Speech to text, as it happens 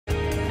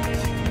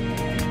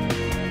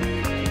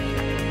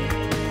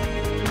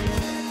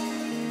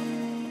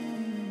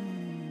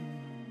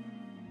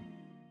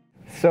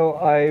So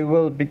I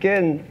will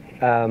begin.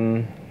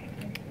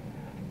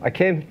 I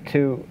came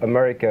to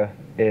America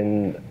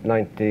in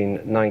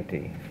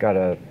 1990, got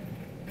a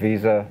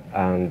visa,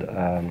 and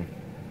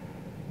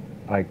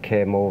I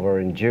came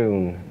over in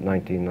June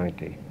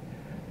 1990.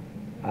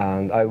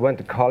 And I went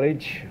to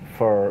college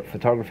for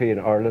photography in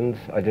Ireland.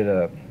 I did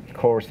a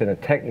course in a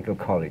technical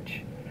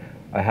college.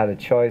 I had a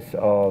choice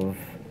of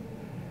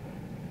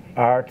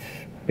art,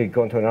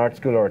 going to an art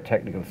school or a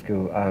technical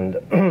school,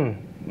 and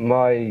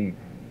my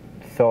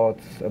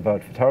thoughts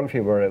about photography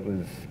were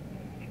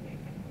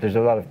there's a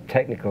lot of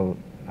technical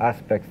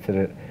aspects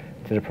to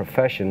the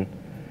profession,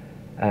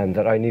 and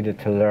that I needed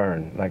to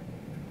learn, like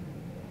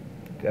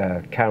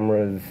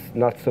cameras,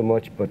 not so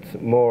much,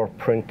 but more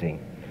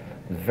printing.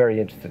 I was very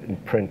interested in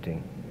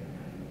printing.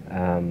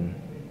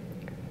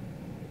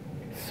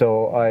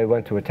 So I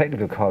went to a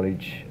technical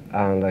college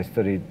and I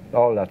studied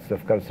all that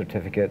stuff, got a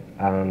certificate,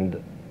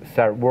 and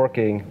started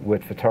working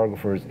with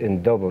photographers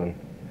in Dublin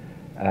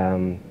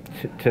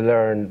to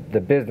learn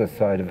the business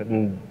side of it.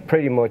 And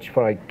pretty much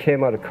when I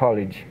came out of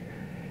college,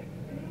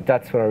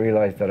 that's when I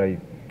realized that I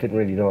didn't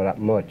really know that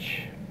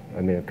much.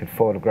 I mean, I could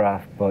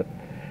photograph, but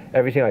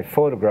everything I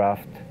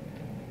photographed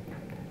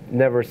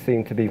never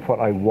seemed to be what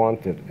I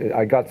wanted.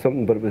 I got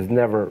something, but it was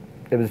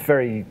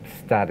very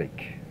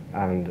static,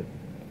 and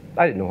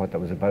I didn't know what that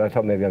was about. I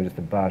thought maybe I'm just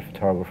a bad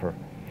photographer.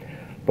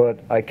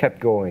 But I kept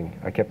going.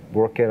 I kept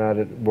working at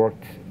it,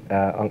 worked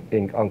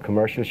on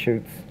commercial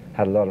shoots,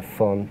 had a lot of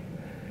fun,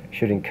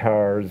 shooting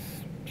cars,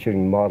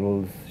 shooting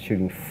models,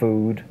 shooting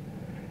food,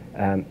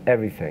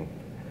 everything.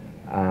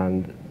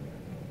 And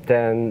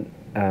then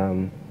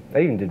I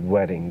even did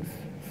weddings,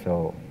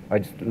 so I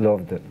just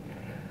loved it.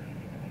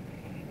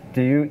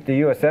 The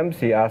US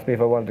Embassy asked me if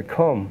I wanted to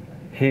come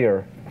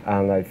here,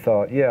 and I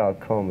thought, yeah, I'll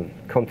come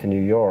to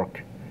New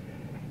York.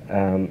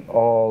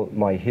 All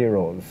my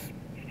heroes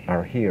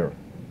are here.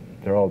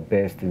 They're all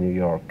based in New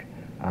York,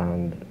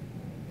 and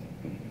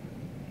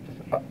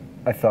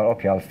I thought,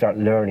 okay, I'll start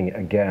learning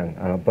again,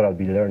 but I'll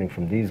be learning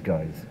from these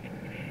guys.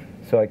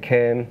 So I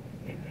came,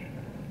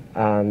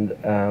 and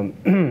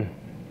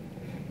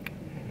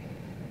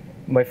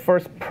my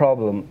first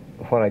problem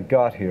when I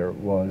got here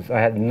was I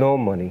had no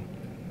money.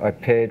 I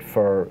paid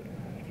for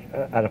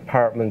an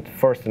apartment,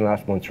 first and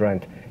last month's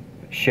rent,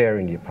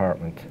 sharing the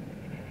apartment.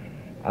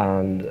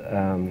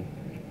 And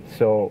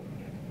so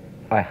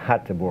I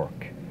had to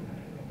work.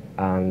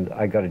 And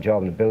I got a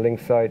job on a building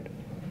site,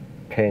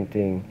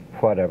 painting,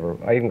 whatever.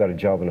 I even got a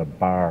job in a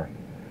bar.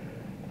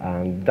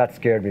 And that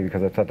scared me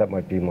because I thought that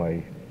might be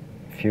my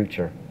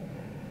future.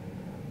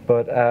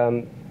 But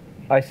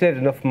I saved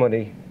enough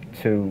money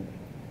to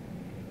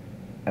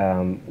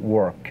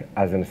work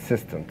as an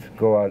assistant,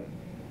 go out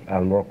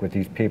and work with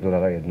these people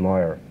that I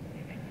admire.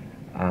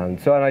 And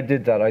I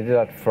did that. I did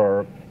that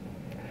for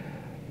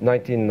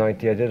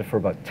 1990. I did it for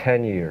about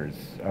 10 years.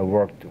 I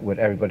worked with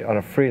everybody on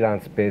a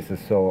freelance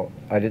basis, so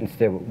I didn't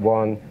stay with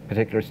one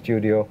particular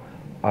studio.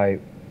 I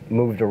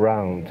moved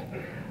around,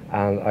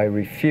 and I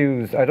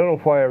refused. I don't know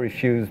why I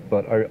refused,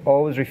 but I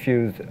always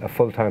refused a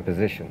full-time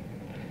position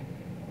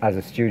as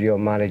a studio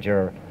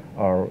manager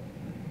or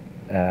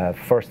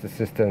first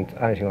assistant,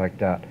 anything like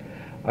that.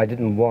 I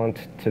didn't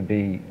want to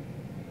be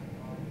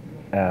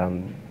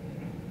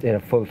in a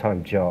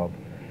full-time job,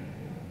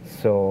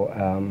 so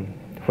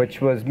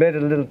which made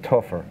it a little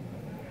tougher.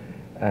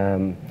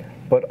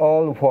 But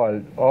all the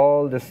while,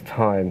 all this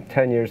time,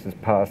 10 years has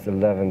passed,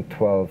 11,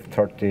 12,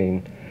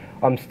 13,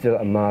 I'm still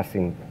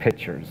amassing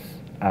pictures.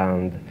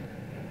 And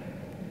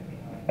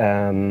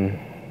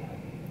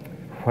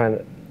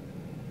when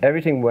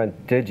everything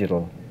went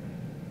digital,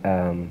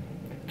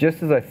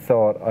 just as I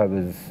thought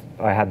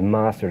I had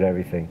mastered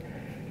everything,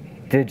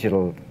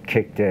 digital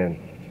kicked in.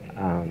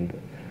 And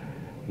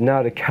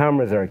now the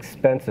cameras are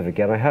expensive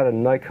again. I had a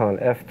Nikon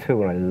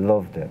F2 and I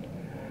loved it.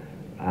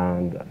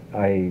 And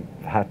I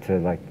had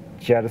to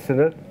jettison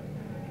it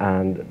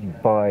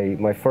and buy,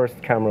 my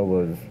first camera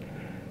was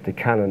the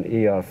Canon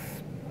EOS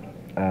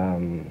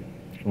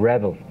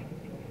Rebel.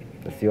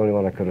 That's the only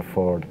one I could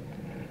afford.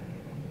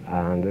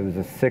 And it was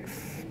a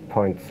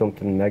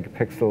 6-point-something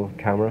megapixel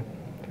camera.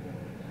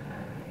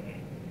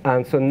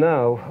 And so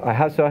now, I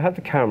have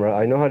the camera,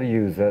 I know how to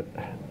use it,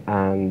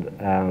 and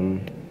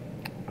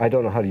I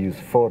don't know how to use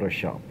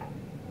Photoshop.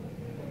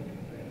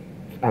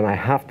 And I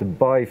have to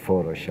buy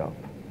Photoshop.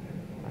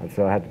 And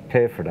so I had to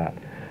pay for that.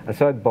 And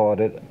so I bought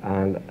it,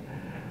 and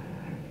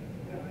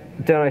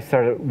then I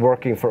started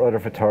working for other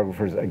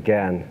photographers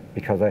again,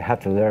 because I had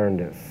to learn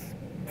this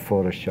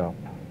Photoshop.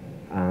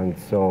 And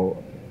so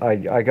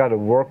I got the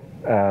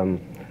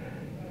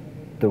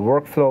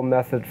workflow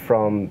method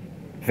from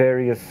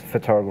various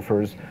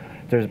photographers.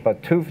 There's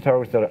about 2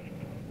 photographers that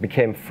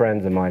became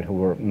friends of mine who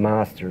were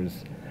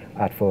masters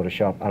at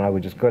Photoshop, and I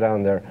would just go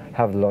down there,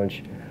 have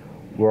lunch,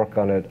 work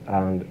on it,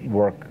 and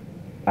work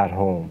at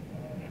home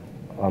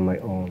on my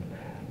own.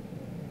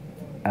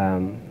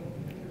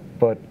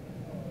 But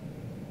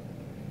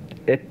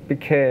it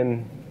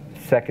became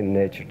second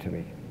nature to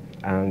me,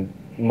 and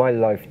my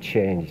life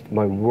changed,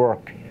 my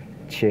work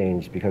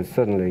changed, because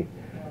suddenly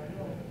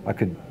I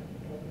could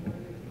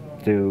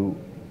do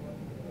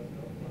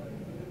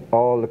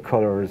all the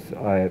colors.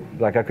 I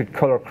could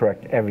color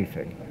correct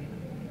everything,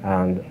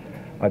 and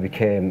I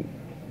became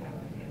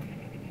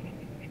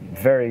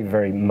very,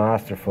 very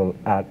masterful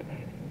at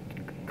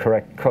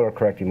color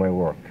correcting my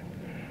work,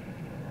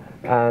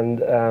 and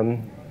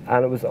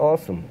it was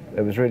awesome.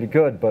 It was really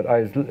good. But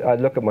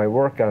I'd look at my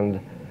work and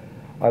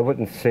I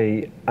wouldn't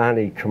see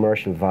any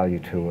commercial value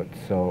to it.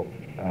 So,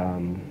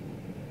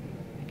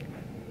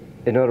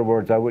 in other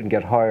words, I wouldn't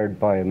get hired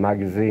by a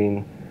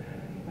magazine.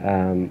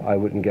 I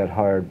wouldn't get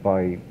hired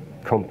by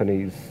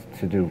companies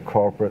to do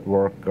corporate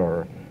work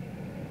or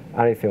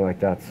anything like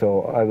that.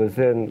 So I was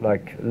in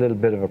like a little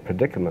bit of a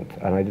predicament,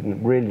 and I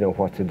didn't really know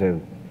what to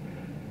do.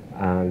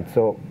 And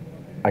so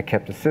I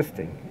kept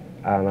assisting,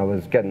 and I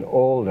was getting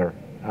older,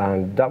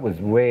 and that was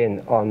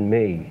weighing on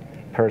me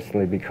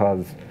personally,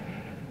 because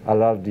a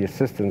lot of the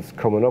assistants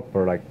coming up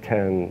were like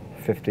 10,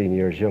 15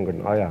 years younger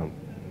than I am.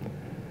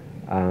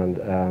 And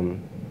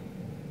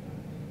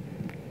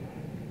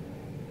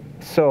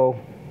so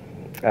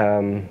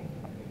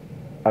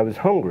I was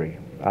hungry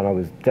and I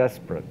was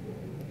desperate,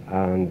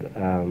 and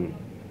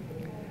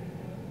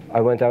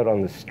I went out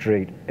on the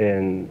street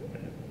in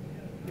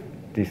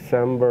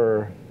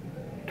December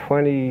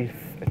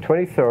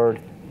 23rd,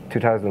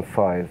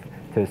 2005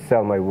 to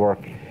sell my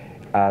work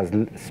as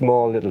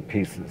small little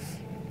pieces,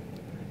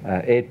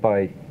 8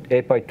 by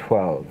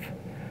 12,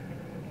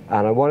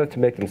 and I wanted to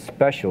make them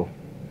special.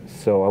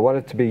 So I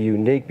wanted to be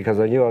unique because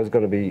I knew I was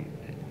going to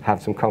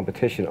have some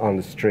competition on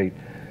the street.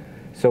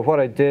 So what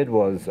I did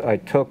was I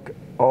took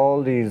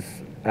all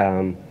these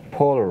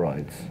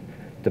Polaroids,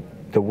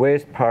 the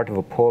waste part of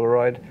a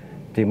Polaroid,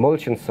 the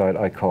emulsion side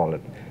I call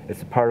it.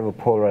 It's a part of a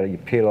Polaroid that you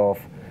peel off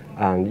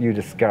and you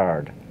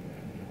discard.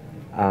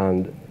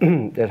 And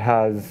it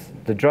has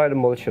the dried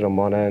emulsion on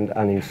one end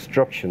and the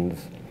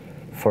instructions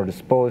for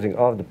disposing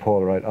of the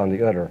Polaroid on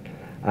the other.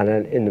 And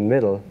then in the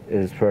middle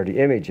is where the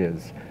image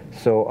is.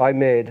 So I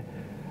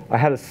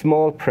had a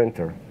small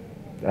printer,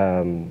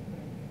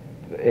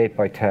 8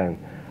 by 10.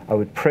 I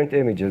would print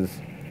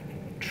images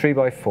 3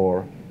 by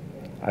 4.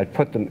 I'd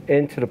put them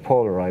into the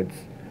Polaroids,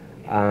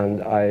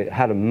 and I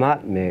had a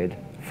mat made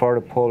for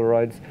the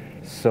Polaroids.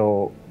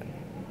 So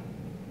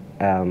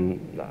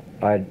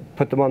I'd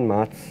put them on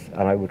mats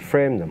and I would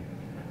frame them,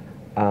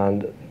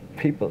 and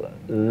people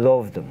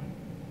loved them.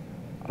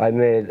 I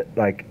made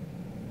like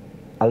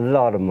a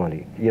lot of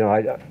money. You know,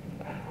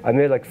 I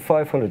made like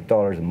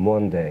 $500 in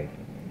one day,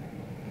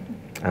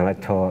 and I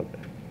thought,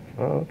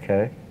 oh,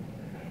 okay.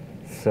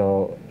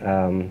 So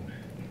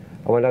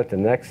I went out the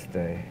next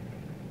day.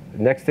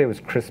 The next day was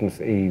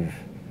Christmas Eve,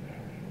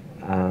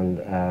 and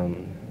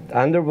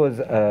there was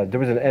an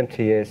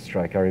MTA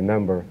strike. I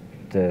remember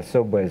the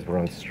subways were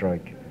on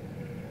strike,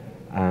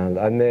 and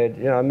I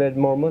made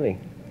more money,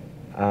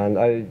 and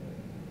I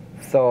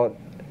thought,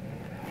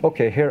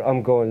 okay, here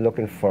I'm going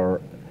looking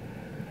for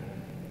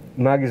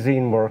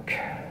magazine work,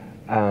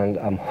 and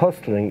I'm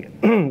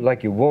hustling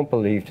like you won't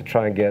believe to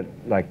try and get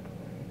like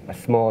a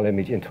small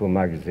image into a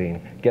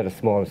magazine, get a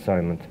small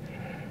assignment.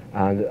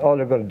 And all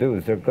they're going to do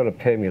is they're going to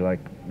pay me like,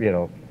 you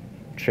know,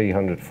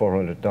 $300,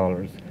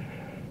 $400.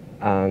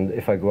 And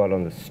if I go out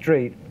on the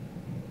street,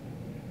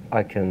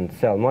 I can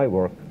sell my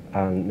work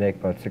and make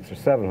about $600 or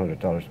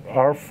 $700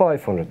 or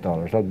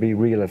 $500. I'll be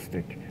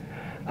realistic.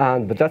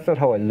 But that's not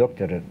how I looked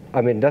at it.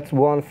 I mean, that's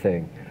one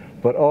thing.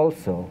 But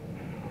also,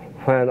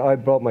 when I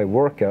brought my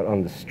work out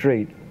on the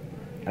street,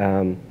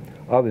 I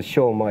was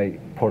showing my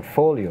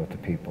portfolio to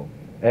people.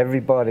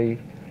 Everybody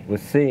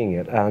was seeing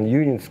it. And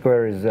Union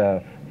Square is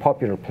a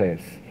popular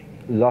place.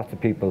 Lots of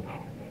people,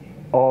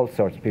 all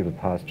sorts of people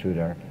pass through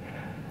there.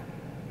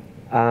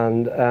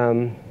 And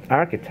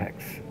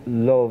architects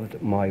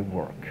loved my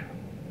work.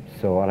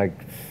 So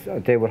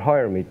they would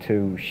hire me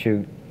to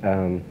shoot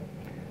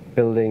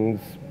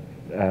buildings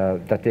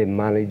that they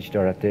managed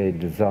or that they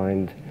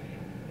designed.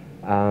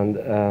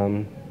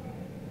 And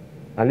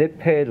it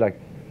paid like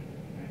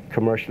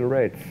commercial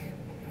rates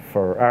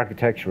for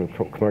architectural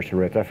commercial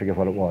rates. I forget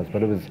what it was,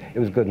 but it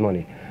was good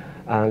money.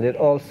 And it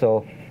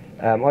also,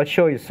 I'll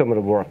show you some of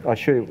the work. I'll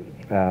show you,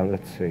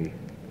 let's see.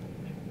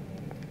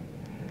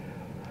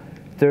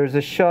 There's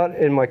a shot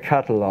in my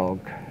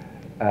catalogue.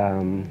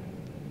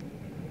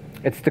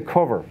 It's the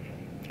cover.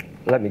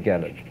 Let me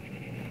get it.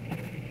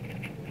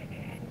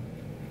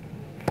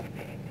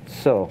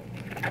 So,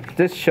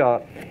 this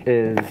shot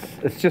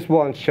it's just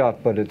one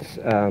shot, but it's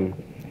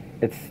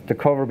the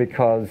cover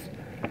because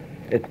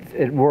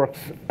it works.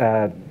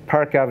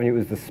 Park Avenue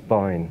is the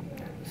spine.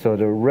 So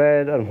the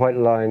red and white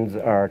lines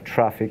are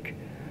traffic.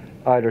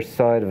 Either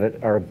side of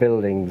it are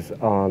buildings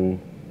on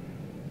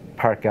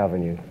Park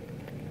Avenue.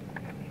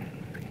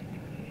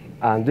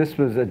 And this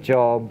was a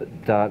job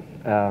that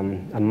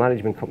a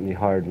management company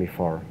hired me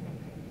for,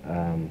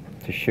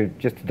 to shoot,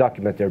 just to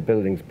document their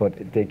buildings,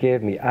 but they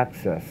gave me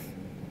access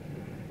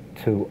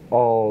to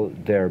all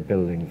their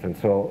buildings. And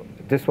so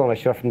this one I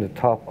shot from the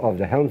top of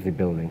the Helmsley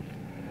building.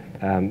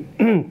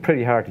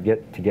 Pretty hard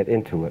to get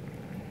into it.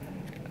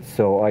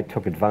 So I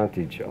took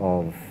advantage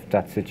of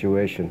that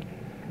situation.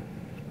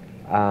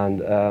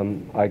 and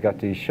I got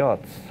these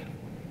shots.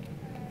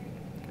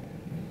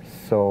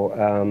 So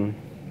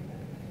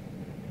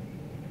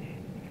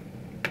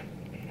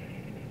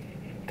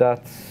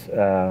that's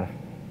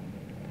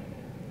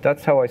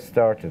how I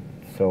started.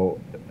 So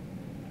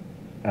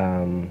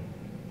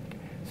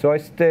so I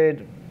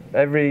stayed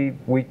every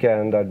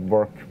weekend.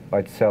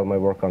 I'd sell my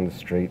work on the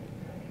street,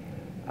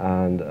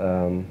 and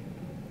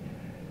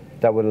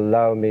that would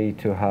allow me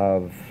to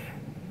have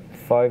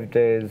 5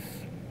 days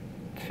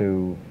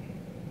to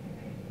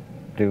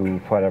do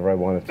whatever I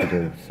wanted to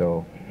do.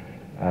 So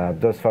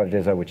those 5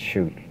 days I would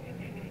shoot.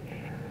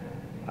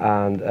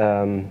 And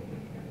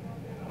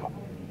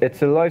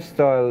it's a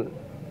lifestyle.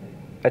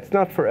 It's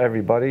not for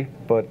everybody,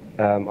 but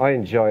I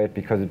enjoy it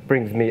because it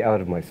brings me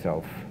out of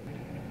myself.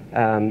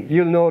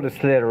 You'll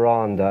notice later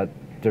on that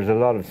there's a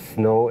lot of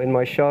snow in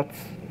my shots.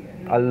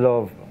 I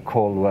love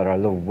cold weather, I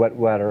love wet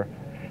weather,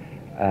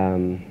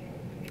 and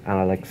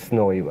I like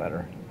snowy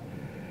weather.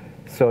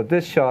 So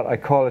this shot, I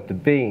call it The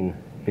Bean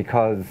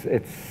because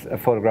it's a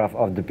photograph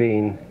of The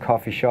Bean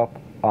coffee shop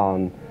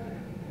on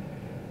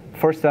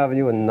 1st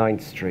Avenue and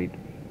 9th Street.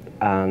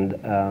 And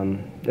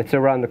it's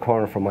around the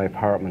corner from my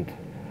apartment.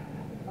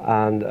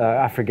 And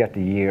I forget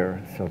the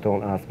year, so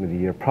don't ask me the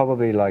year.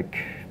 Probably like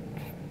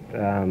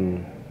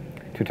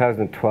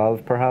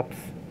 2012, perhaps.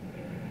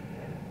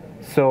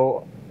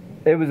 So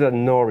it was a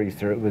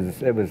nor'easter.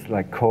 It was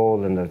like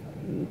cold and a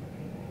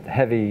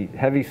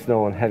heavy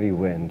snow and heavy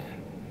wind.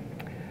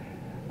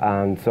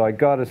 And so I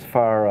got as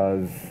far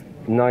as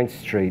 9th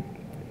Street,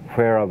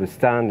 where I was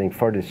standing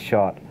for this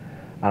shot,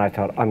 and I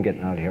thought, I'm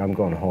getting out of here. I'm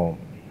going home.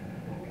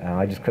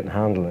 I just couldn't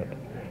handle it.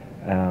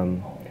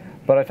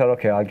 But I thought,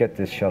 okay, I'll get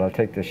this shot, I'll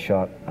take this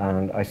shot.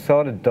 And I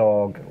saw the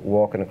dog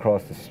walking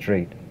across the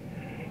street.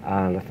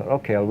 And I thought,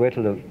 okay, I'll wait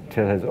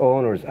till his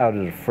owner's out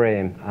of the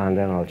frame, and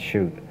then I'll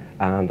shoot.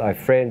 And I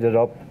framed it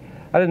up.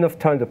 I had enough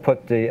time to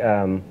put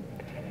the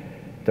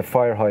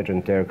fire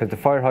hydrant there, because the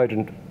fire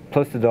hydrant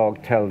plus the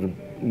dog tells a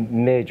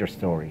major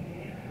story.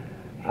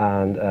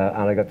 And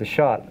I got the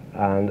shot.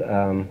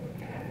 And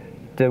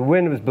the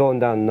wind was blowing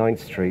down 9th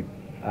Street,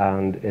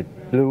 and it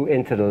blew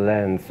into the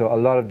lens. So a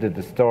lot of the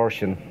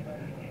distortion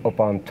up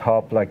on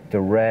top, like the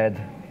red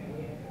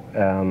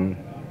on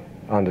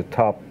the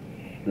top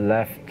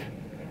left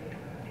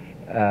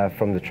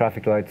from the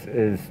traffic lights,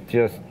 is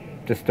just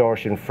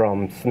distortion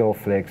from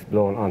snowflakes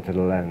blown onto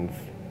the lens,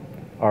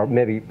 or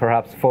maybe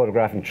perhaps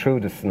photographing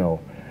through the snow,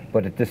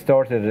 but it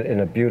distorted it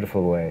in a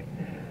beautiful way.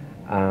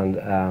 And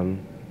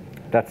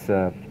that's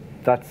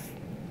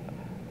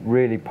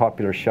really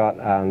popular shot,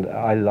 and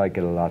I like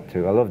it a lot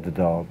too. I love the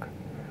dog.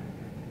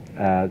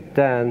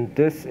 Then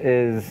this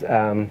is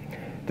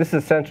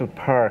a Central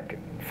Park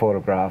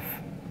photograph.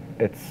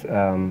 It's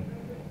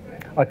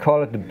I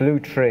call it the blue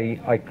tree.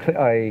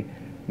 I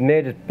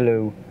made it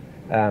blue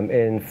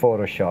in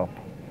Photoshop,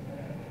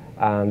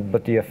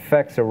 but the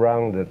effects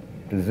around it,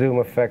 the zoom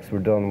effects, were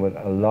done with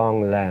a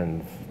long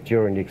lens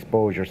during the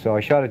exposure. So I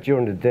shot it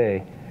during the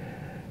day,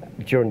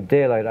 during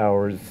daylight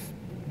hours,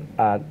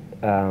 at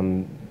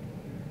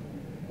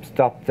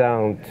stopped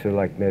down to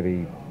like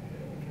maybe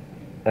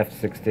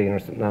f/16 or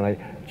something. And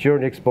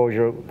during the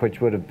exposure, which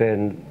would have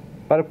been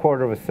about a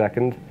quarter of a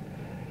second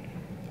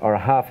or a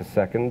half a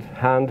second,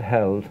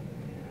 handheld,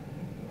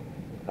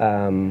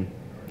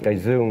 I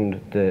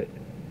zoomed the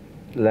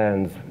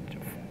lens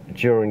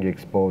during the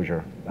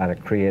exposure, and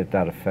it created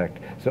that effect.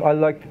 So I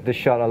liked the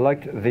shot, I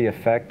liked the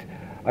effect.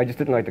 I just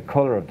didn't like the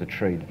color of the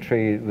tree. The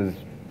tree was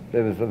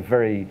a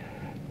very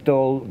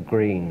dull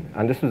green,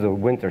 and this was a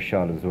winter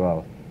shot as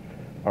well,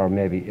 or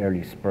maybe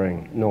early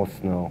spring, no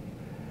snow.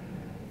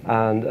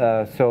 And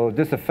so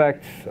this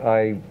effect,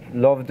 I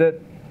loved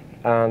it,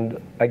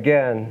 and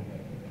again,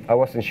 I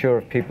wasn't sure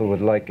if people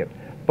would like it.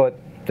 But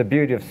the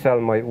beauty of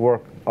selling my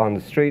work on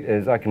the street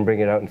is I can bring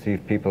it out and see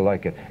if people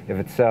like it. If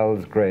it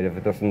sells, great. If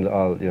it doesn't,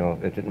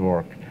 it didn't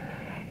work.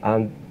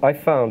 And I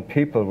found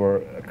people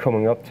were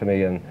coming up to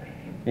me and,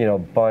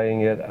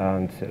 buying it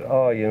and said,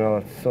 oh,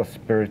 it's so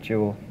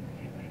spiritual,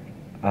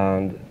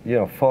 and,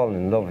 falling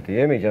in love with the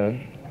image.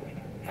 And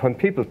when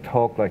people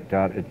talk like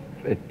that,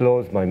 it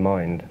blows my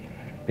mind,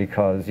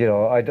 because,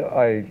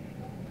 I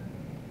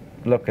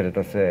look at it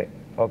and say,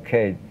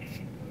 okay,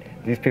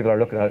 these people are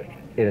looking at it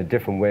in a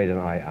different way than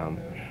I am.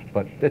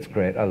 But it's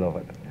great, I love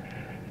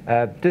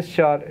it. This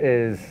shot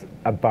is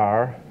a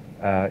bar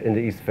in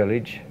the East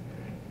Village,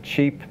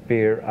 cheap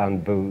beer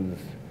and booze.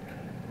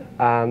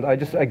 And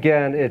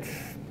again, it's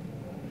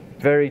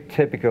very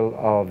typical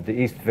of the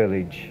East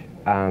Village,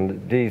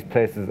 and these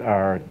places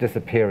are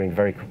disappearing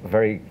very,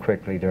 very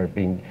quickly.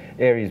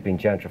 Areas being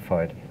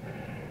gentrified.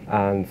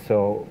 And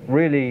so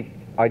really,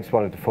 I just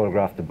wanted to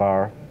photograph the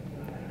bar,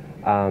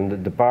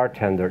 and the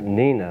bartender,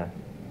 Nina,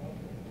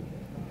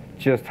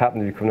 just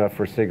happened to be coming out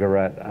for a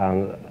cigarette,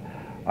 and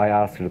I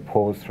asked her to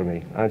pose for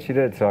me, and she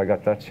did, so I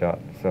got that shot.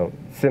 So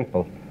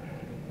simple.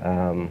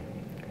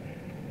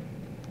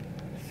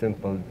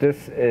 Simple.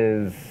 This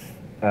is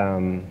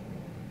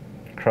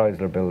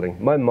Chrysler Building.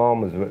 My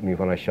mom was with me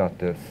when I shot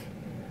this,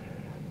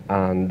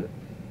 and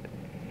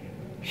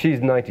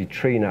She's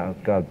 93 now,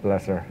 God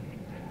bless her.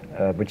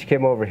 But she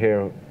came over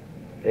here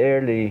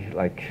early,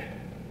 like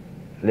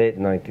late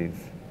 90s,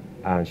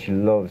 and she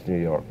loves New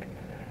York.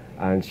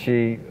 And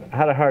she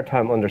had a hard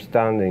time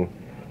understanding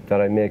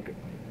that I make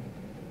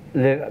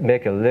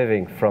a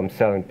living from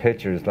selling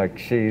pictures. Like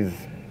she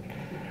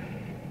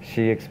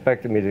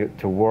expected me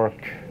to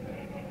work,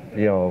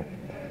 you know,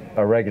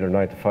 a regular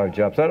 9-to-5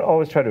 job. So I'd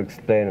always try to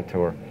explain it to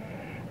her.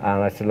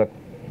 And I said, look,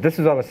 this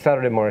was on a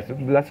Saturday morning. I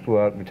said, let's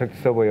go out. We took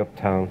the subway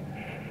uptown,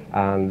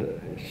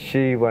 and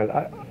she went.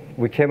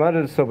 We came out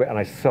of the subway, and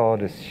I saw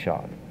this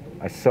shot.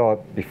 I saw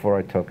it before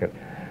I took it.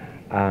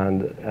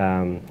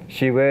 And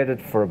she waited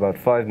for about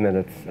 5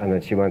 minutes, and then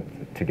she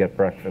went to get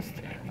breakfast.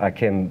 I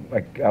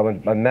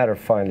met her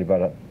finally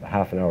about a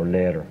half an hour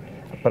later,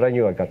 but I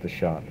knew I got the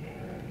shot.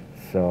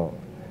 So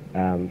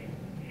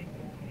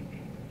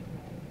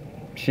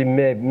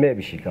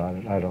maybe she got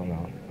it, I don't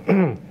know.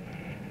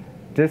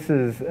 This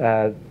is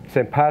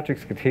St.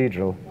 Patrick's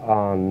Cathedral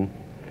on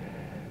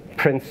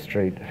Prince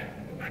Street.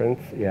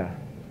 Prince, yeah.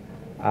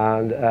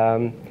 And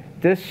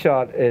this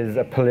shot is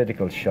a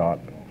political shot.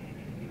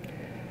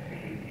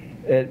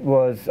 I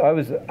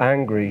was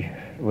angry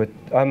with,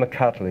 I'm a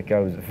Catholic, I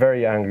was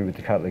very angry with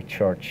the Catholic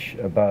Church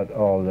about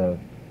all the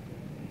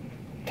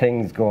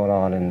things going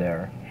on in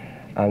there.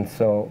 And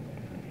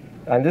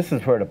this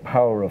is where the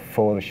power of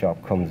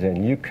Photoshop comes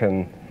in. You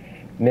can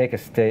make a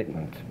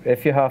statement,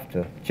 if you have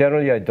to.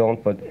 Generally I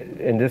don't, but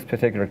in this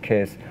particular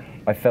case,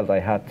 I felt I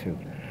had to.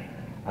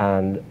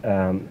 And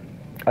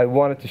I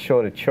wanted to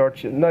show the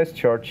church, a nice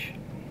church,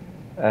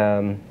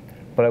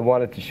 but I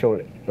wanted to show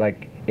it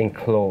like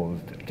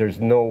enclosed. There's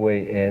no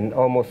way in,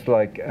 almost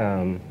like,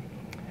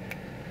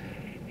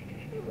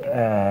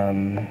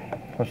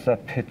 what's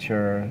that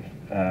picture?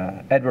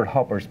 Edward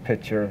Hopper's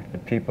picture, the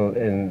people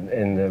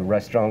in the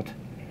restaurant.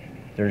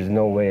 There's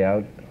no way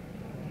out.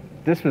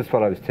 This was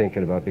what I was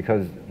thinking about,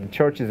 because the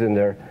church is in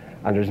there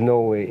and there's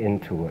no way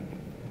into it.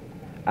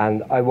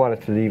 And I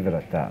wanted to leave it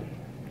at that.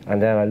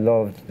 And then I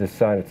loved the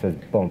sign that says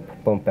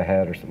bump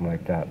ahead or something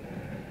like that.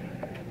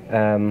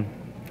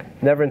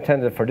 Never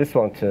intended for this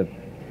one to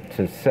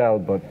sell,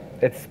 but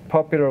it's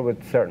popular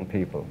with certain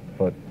people.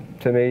 But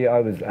to me, I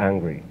was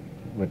angry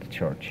with the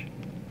church.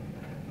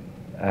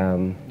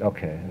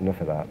 Okay,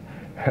 enough of that.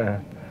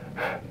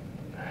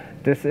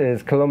 This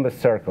is Columbus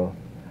Circle.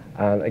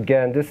 And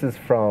again, this is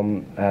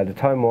from the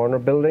Time Warner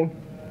building.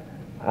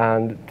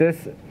 And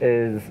this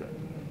is,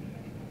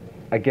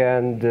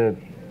 again, the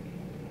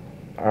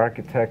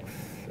architects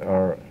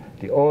or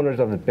the owners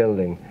of the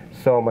building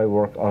saw my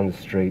work on the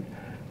street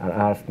and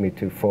asked me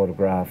to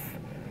photograph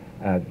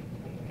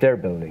their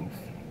buildings.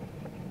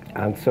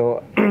 And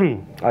so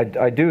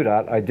I do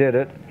that, I did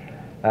it,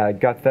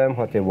 got them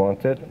what they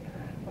wanted,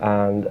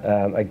 and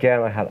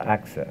again I had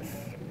access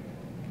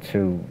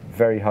to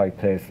very high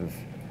places.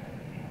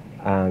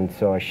 And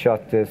so I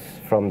shot this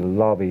from the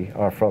lobby,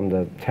 or from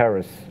the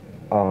terrace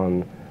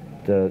on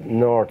the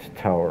North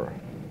Tower.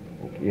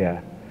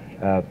 Yeah,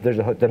 there's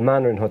the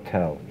Mandarin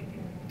Hotel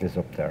is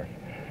up there.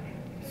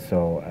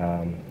 So,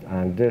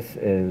 and this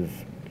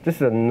is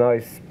a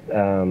nice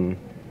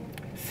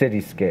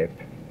cityscape,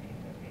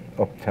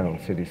 uptown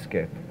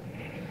cityscape.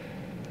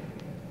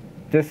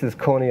 This is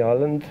Coney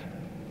Island.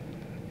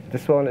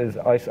 This one is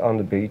ice on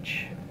the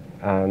beach,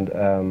 and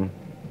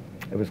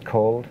it was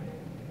cold.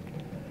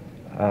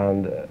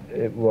 And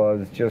it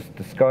was just,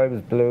 the sky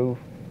was blue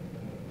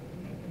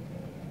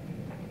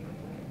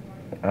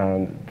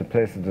and the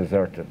place is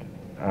deserted.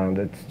 And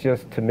it's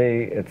just, to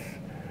me,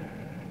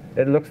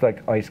 it looks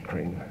like ice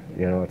cream.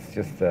 You know, it's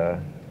just,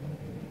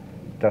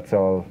 that's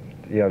all.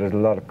 You know, there's a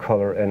lot of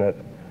color in it.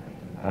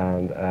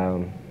 And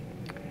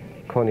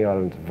Coney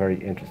Island's a very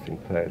interesting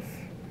place.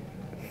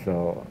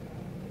 So,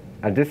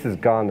 and this is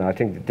gone now. I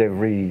think they've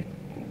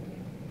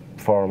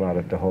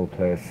reformatted the whole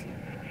place.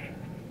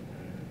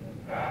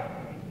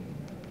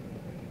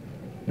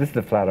 This is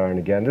the Flatiron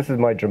again. This is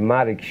my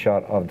dramatic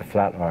shot of the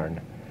Flatiron.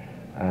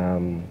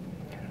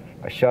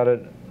 I shot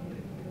it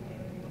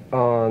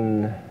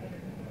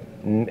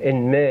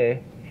in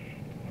May,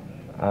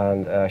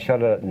 and I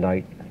shot it at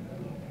night.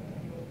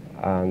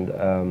 And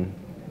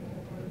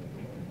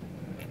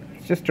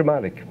it's just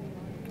dramatic.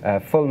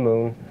 Full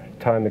moon,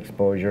 time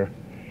exposure,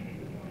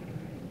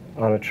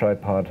 on a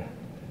tripod,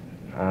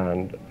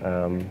 and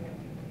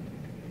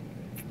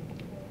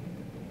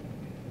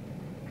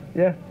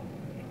yeah.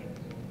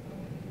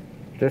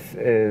 This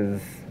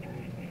is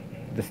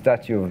the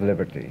Statue of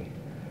Liberty.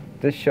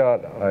 This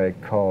shot I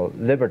call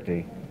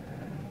Liberty,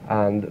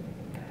 and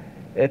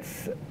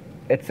it's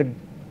a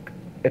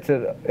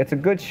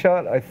good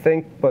shot, I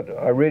think, but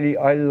I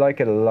like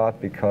it a lot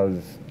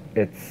because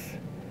it's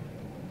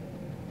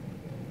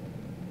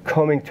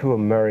coming to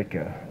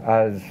America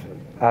as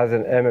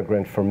an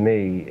immigrant. For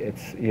me,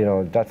 it's, you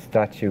know, that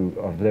Statue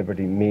of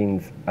Liberty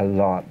means a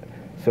lot.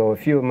 So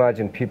if you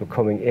imagine people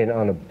coming in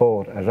on a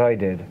boat, as I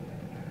did,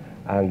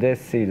 and they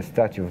see the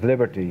Statue of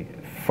Liberty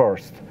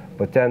first,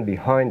 but then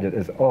behind it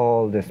is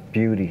all this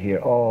beauty here,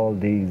 all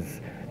these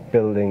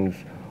buildings,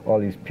 all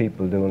these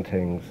people doing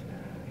things.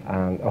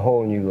 and a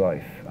whole new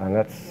life. And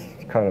that's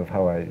kind of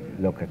how I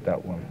look at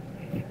that one.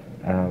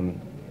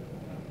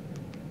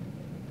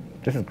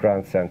 This is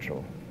Grand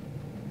Central.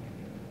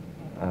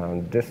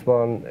 And this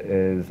one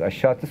is, I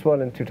shot this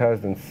one in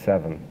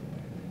 2007.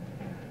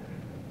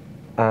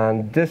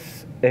 And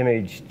this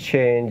image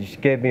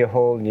changed, gave me a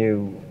whole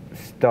new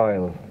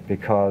style,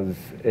 because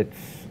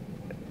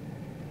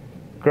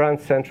Grand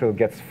Central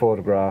gets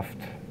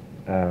photographed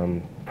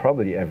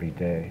probably every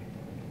day,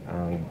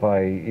 by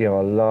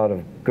a lot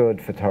of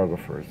good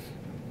photographers.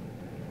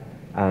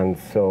 And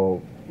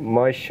so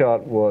my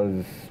shot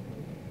was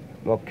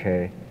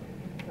okay.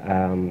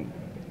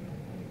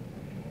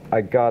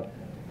 I got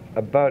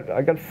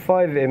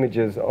 5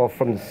 images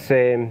from the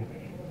same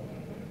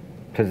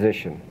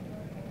position.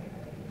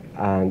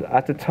 And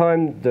at the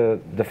time,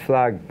 the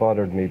flag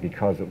bothered me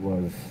because it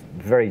was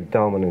very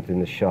dominant in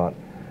the shot.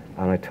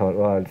 And I thought,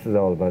 well, this is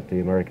all about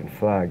the American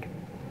flag.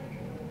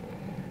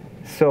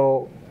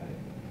 So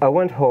I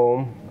went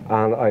home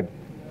and I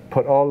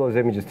put all those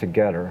images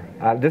together.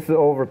 And this is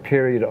over a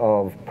period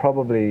of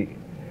probably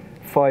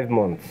 5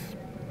 months,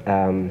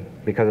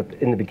 because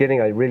in the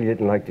beginning I really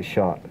didn't like the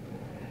shot.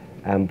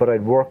 But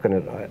I'd work on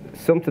it.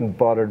 Something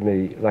bothered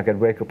me, like I'd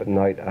wake up at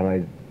night and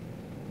I'd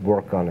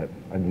work on it,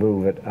 I'd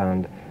move it,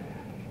 and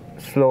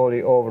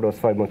slowly over those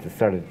 5 months it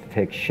started to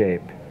take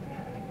shape.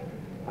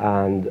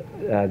 And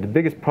the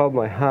biggest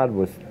problem I had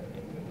was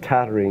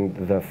tattering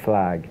the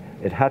flag.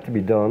 It had to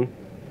be done,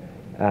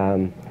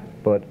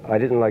 but I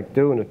didn't like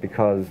doing it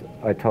because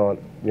I thought,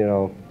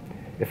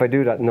 if I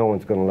do that, no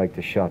one's going to like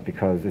the shot,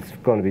 because it's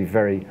going to be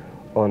very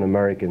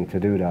un-American to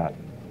do that.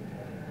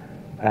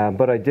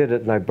 But I did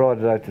it, and I brought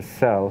it out to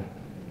sell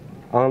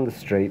on the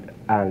street,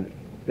 and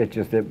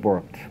it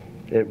worked.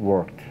 It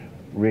worked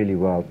really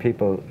well.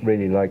 People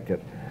really liked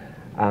it.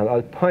 And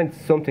I'll point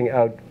something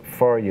out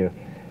for you.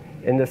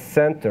 In the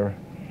center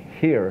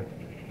here,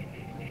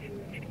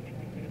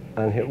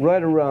 and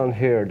right around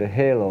here, the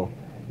halo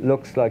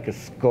looks like a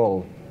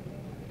skull.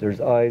 There's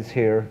eyes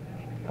here,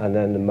 and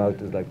then the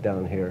mouth is like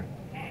down here.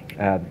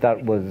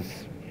 That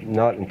was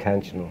not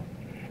intentional.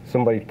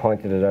 Somebody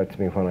pointed it out to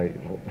me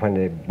when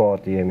they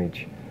bought the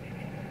image.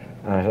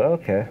 And I thought,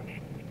 okay,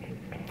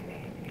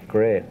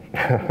 great.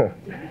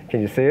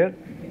 Can you see it?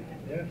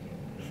 Yes.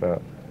 So,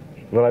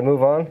 will I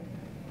move on?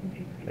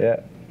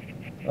 Yeah,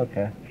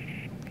 okay.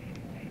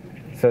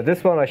 So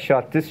this one I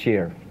shot this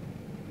year.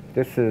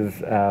 This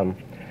is,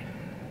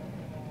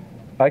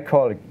 I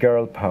call it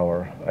girl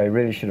power. I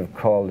really should have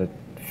called it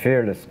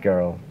Fearless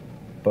Girl,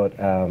 but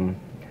I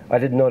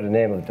didn't know the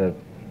name of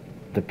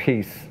the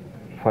piece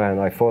when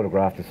I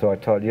photographed it, so I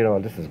thought,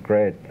 this is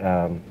great,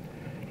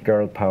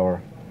 girl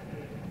power.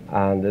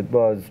 And it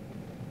was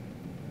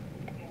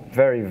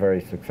very,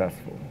 very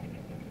successful,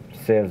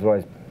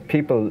 sales-wise.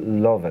 People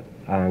love it,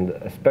 and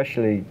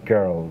especially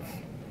girls,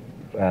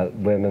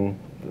 women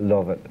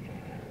love it.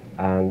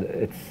 And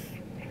it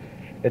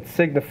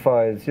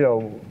signifies,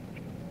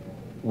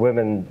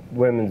 women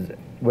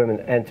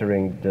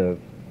entering the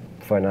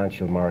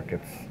financial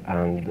markets,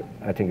 and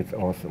I think it's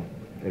awesome.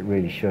 It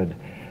really should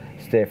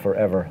stay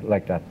forever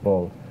like that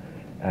bull.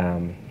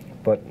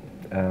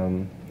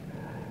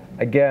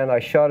 Again, I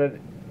shot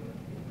it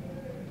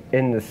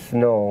in the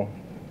snow,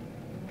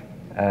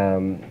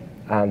 and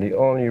the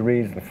only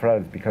reason for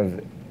that is because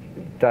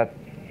that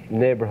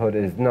neighborhood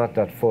is not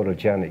that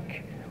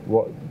photogenic.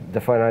 The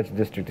financial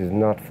district is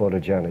not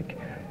photogenic,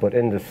 but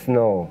in the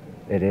snow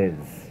it is.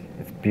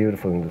 It's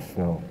beautiful in the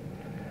snow.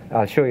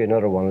 I'll show you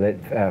another one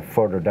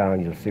further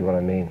down, you'll see what I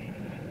mean.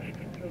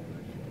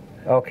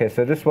 Okay,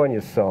 so this one you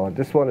saw.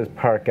 This one is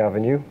Park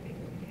Avenue.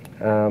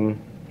 And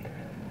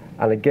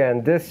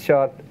again, this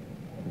shot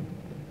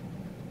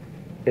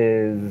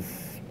is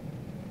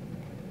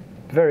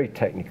very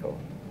technical.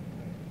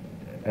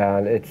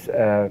 And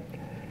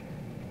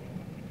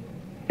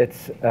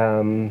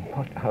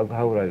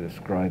how would I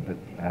describe it?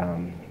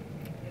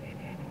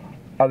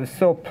 I was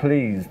so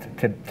pleased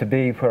to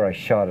be where I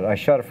shot it. I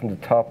shot it from the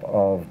top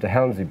of the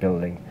Helmsley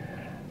building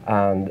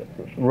and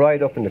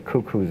right up in the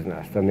cuckoo's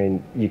nest. I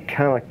mean, you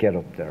cannot get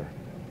up there.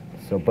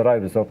 But I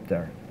was up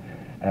there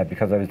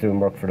because I was doing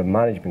work for the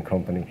management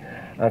company.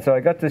 And so I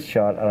got this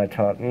shot and I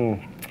thought,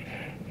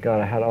 God,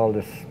 I had all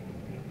this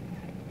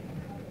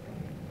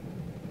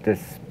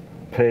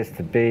place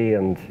to be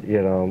and,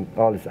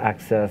 all this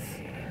access,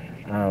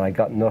 and I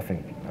got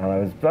nothing. And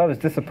I was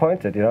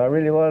disappointed, I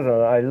really was.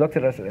 And I looked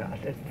at it and I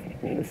said,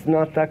 it's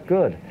not that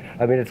good.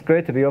 I mean, it's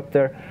great to be up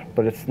there,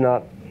 but it's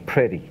not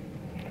pretty.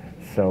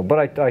 So,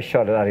 but I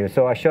shot it anyway.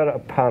 So I shot a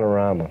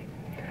panorama.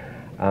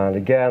 And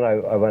again,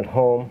 I went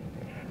home,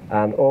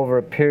 and over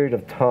a period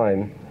of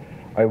time,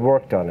 I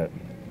worked on it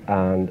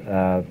and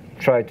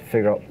tried to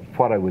figure out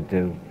what I would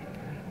do.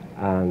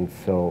 And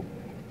so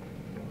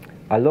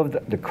I loved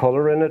the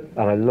color in it,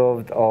 and I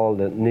loved all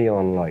the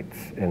neon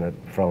lights in it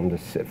from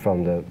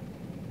the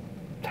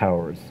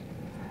towers.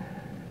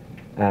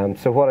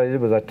 So what I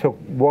did was I took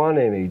one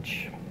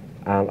image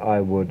and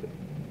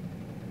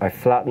I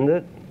flattened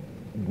it,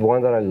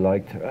 one that I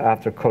liked,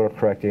 after color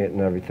correcting it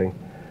and everything,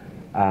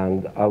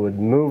 and I would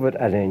move it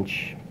an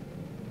inch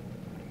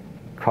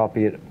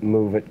copy it,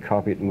 move it,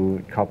 copy it, move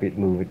it, copy it,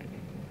 move it.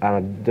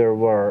 And there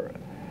were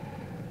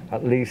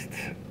at least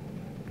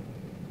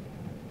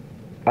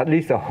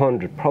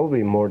 100,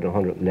 probably more than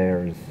 100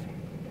 layers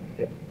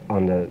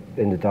in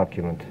the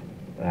document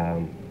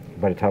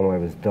by the time I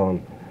was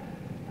done.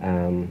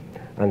 And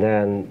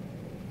then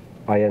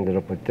I ended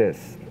up with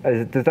this.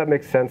 Does that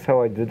make sense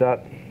how I did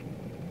that?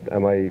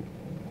 Am I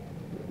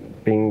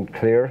being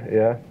clear?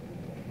 Yeah?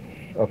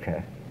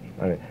 Okay.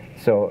 All right.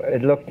 So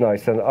it looked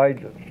nice, and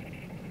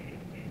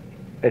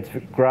it's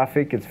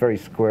graphic, it's very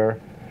square.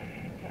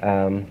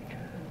 And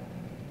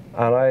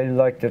I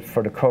liked it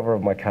for the cover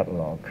of my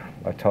catalogue.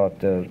 I thought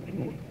the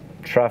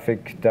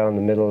traffic down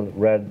the middle,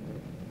 red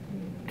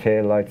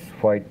tail lights,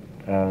 white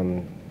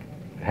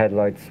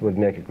headlights would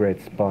make a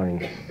great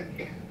spine.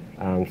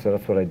 And so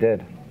that's what I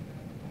did.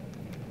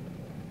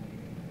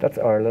 That's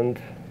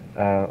Ireland,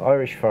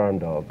 Irish farm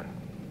dog,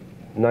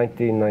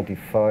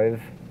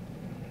 1995.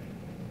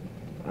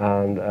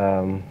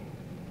 And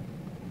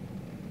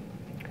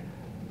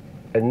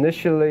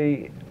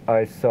initially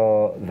I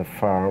saw the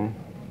farm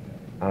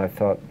and I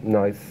thought,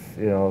 nice,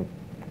 you know,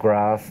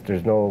 grass,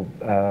 there's no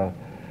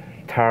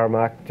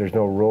tarmac, there's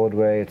no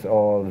roadway, it's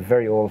all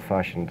very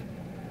old-fashioned.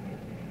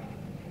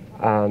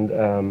 And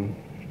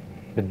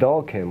the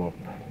dog came up,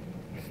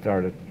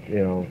 started, you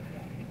know,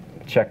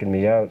 checking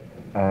me out,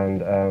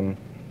 and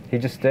he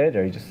just stayed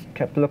there. He just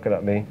kept looking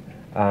at me,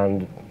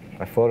 and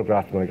I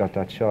photographed him when I got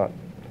that shot.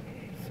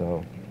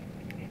 So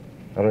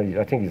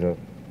I think he's a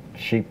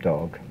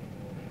sheepdog,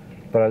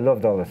 but I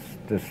loved all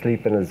the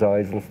sleep in his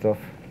eyes and stuff.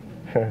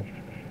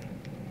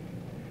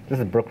 This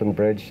is Brooklyn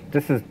Bridge.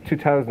 This is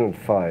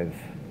 2005,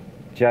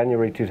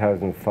 January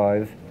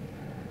 2005.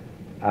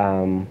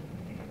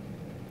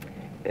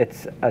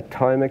 It's a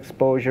time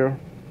exposure.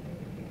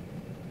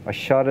 I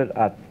shot it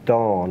at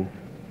dawn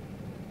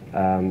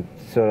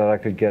so that I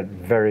could get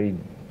very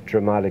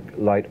dramatic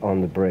light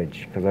on the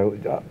bridge, because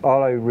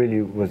all I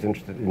really was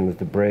interested in was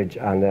the bridge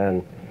and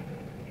then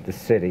the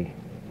city,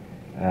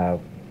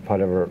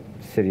 whatever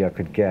city I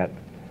could get.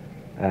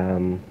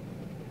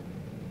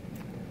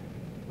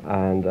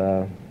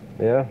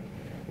 Yeah,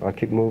 I'll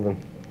keep moving.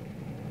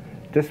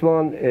 This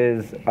one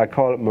is, I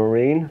call it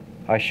Marine.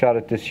 I shot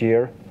it this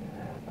year,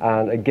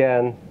 and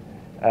again,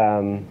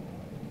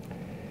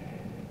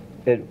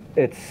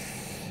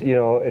 it's you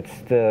know,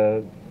 it's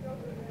the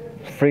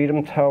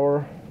Freedom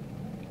Tower,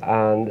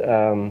 and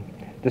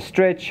the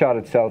straight shot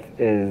itself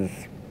is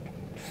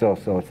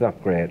so-so. It's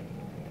not great.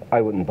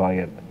 I wouldn't buy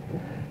it,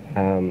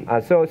 and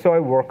so I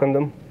work on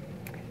them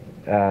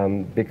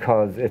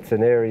because it's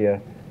an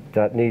area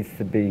that needs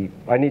to be.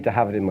 I need to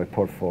have it in my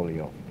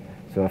portfolio.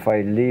 So if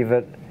I leave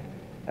it,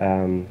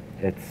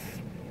 it's,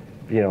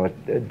 you know,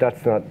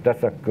 that's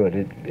not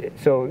good.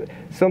 So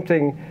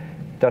something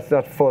that's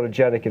not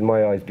photogenic in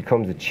my eyes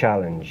becomes a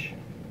challenge.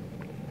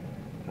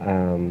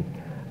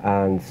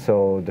 And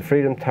so the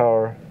Freedom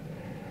Tower,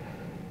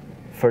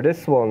 for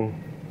this one,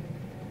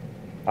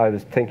 I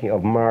was thinking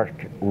of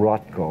Mark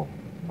Rothko.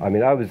 I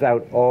mean, I was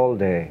out all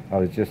day. I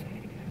was just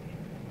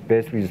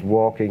basically just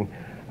walking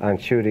and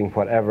shooting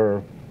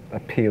whatever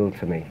appealed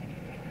to me.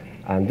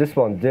 And this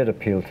one did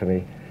appeal to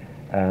me,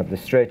 the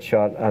straight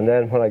shot. And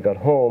then when I got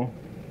home,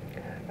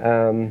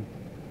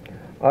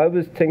 I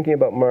was thinking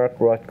about Mark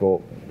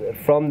Rothko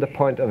from the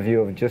point of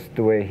view of just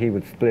the way he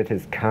would split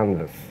his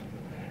canvas.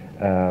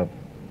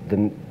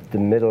 The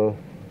middle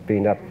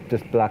being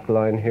this black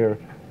line here,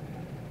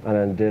 and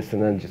then this,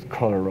 and then just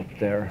color up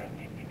there.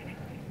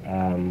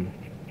 And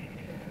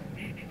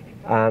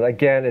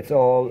again, it's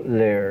all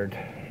layered.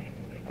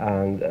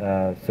 And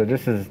so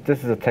this is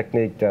a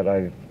technique that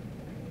I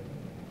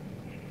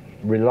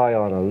rely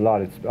on a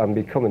lot. I'm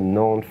becoming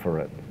known for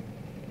it.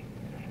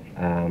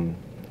 And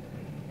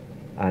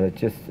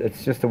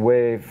it's just a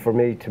way for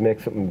me to make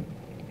something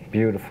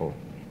beautiful.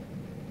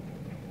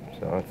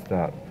 So that's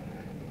that.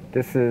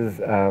 This is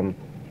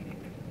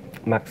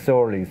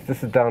McSorley's.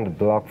 This is down the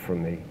block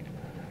from me.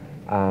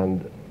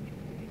 And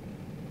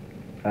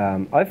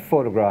I've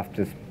photographed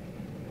this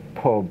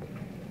pub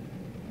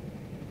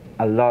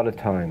a lot of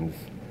times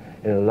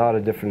in a lot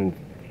of different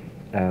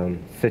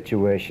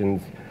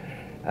situations.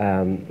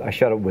 I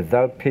shot it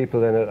without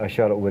people in it. I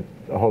shot it with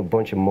a whole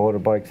bunch of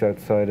motorbikes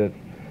outside it.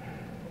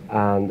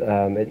 And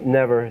it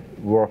never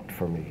worked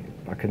for me.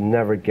 I could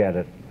never get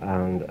it.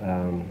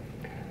 And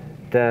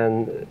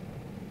then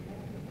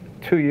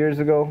 2 years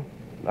ago,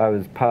 I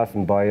was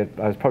passing by it.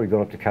 I was probably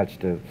going up to catch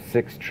the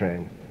 6th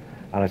train.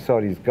 And I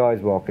saw these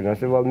guys walking. I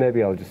said, well,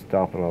 maybe I'll just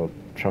stop and I'll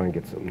try and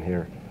get something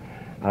here.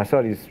 And I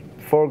saw these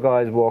 4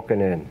 guys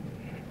walking in.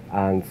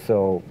 And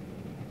so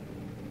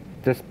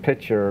this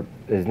picture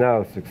is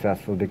now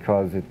successful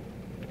because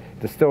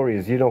the story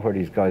is, you know where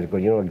these guys are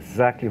going. You know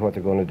exactly what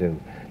they're going to do.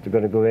 They're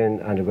going to go in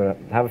and they're going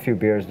to have a few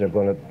beers. And they're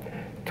going to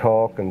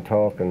talk and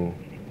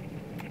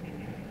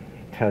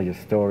tell you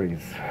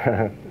stories.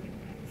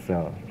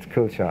 So it's a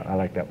cool shot. I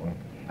like that one.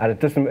 And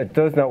it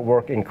does not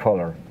work in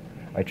color.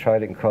 I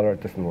tried it in color.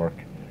 It doesn't work.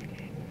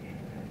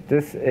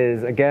 This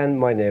is again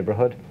my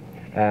neighborhood,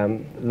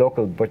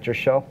 local butcher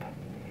shop.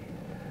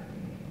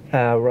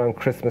 around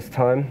Christmas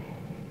time.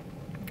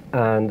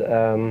 And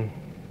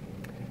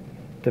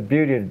the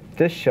beauty of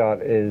this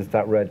shot is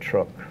that red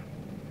truck.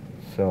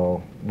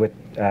 So with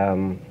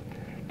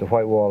the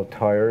white wall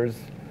tires,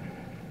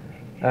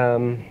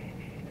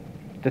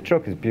 the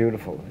truck is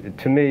beautiful.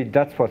 To me,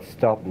 that's what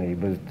stopped me,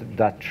 was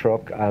that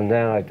truck. And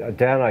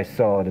then I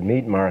saw the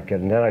meat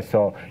market, and then I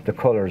saw the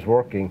colours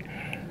working.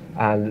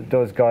 And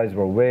those guys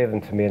were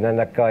waving to me, and then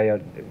that guy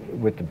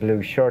with the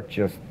blue shirt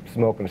just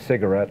smoking a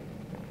cigarette,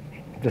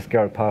 this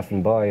girl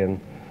passing by,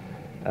 and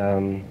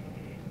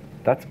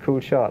that's a cool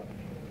shot.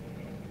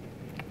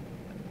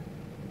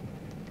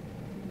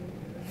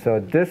 So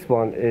this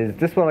one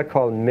I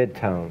call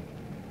Midtown,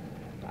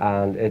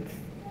 and it's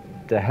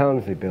the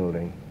Helmsley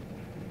building.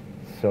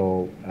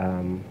 So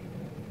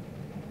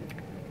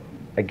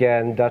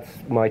again, that's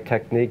my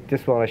technique.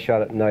 This one I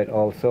shot at night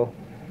also,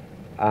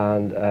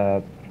 and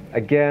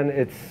again,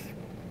 it's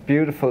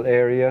beautiful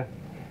area.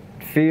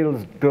 It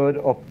feels good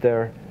up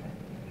there.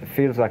 It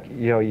feels like,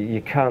 you know,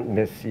 you can't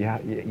miss. You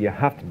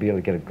have to be able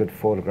to get a good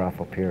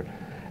photograph up here,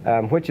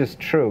 which is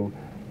true,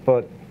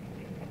 but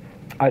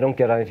I don't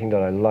get anything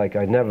that I like.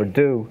 I never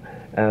do.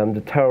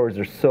 The towers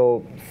are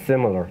so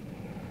similar,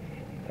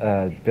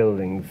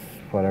 buildings,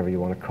 whatever you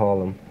want to call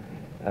them,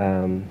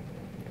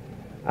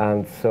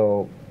 and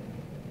so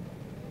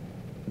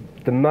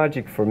the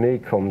magic for me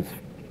comes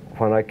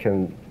when I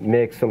can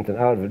make something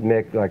out of it,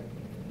 make like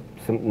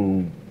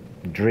something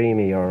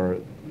dreamy or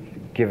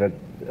give it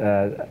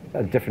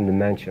a different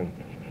dimension.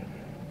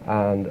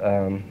 And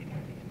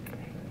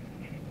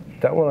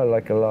that one I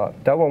like a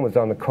lot. That one was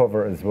on the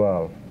cover as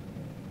well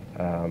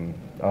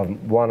of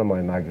one of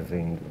my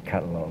magazine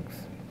catalogs,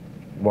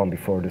 one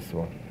before this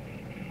one.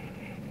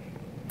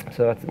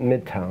 So that's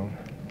Midtown.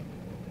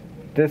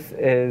 This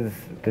is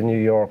the New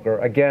Yorker.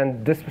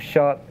 Again, this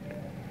shot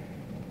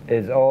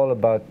is all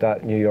about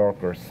that New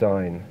Yorker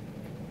sign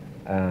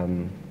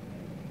and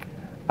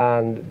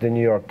the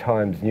New York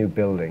Times new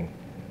building.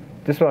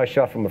 This one I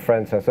shot from a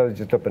friend's house. I was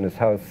just up in his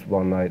house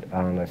one night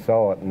and I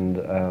saw it, and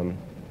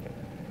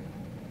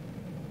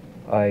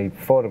I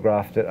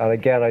photographed it. And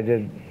again,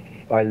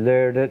 I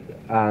layered it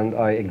and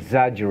I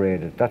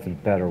exaggerated. That's a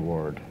better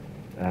word.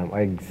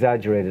 I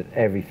exaggerated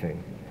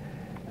everything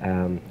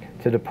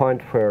to the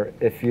point where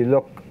if you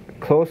look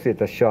closely at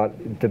the shot,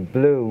 the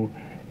blue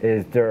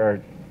is there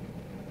are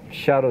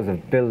shadows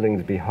of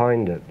buildings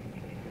behind it,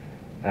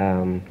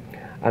 and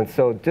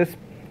so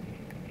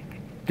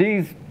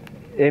these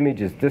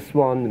images, this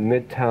one,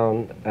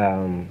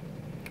 Midtown,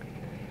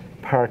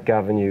 Park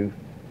Avenue,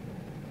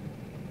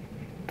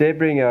 they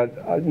bring out.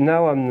 I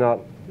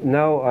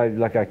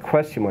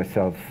question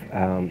myself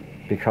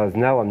because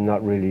now I'm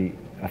not really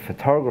a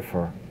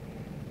photographer.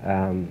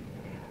 I'm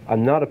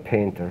not a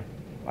painter.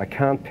 I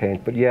can't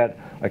paint, but yet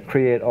I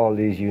create all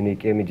these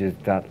unique images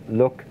that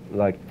look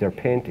like they're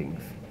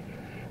paintings.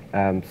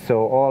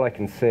 So all I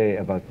can say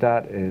about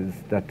that is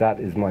that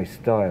is my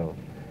style.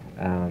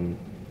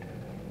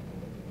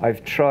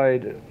 I've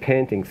tried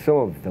painting some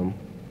of them,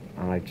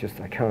 and I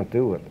can't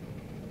do it.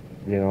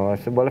 You know, I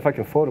said, well, if I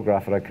can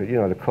photograph it, I could, you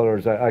know, the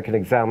colors, I can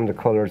examine the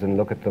colors and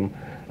look at them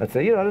and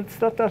say, you know, it's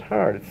not that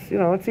hard. It's, you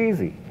know, it's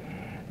easy.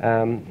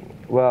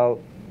 Well,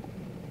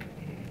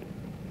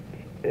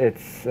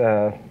 it's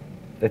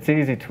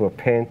easy to a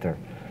painter,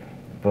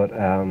 but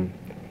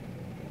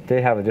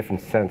they have a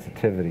different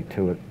sensitivity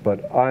to it.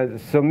 But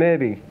so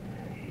maybe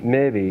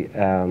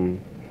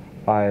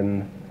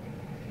I'm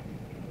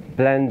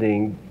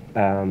blending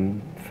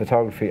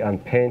photography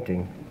and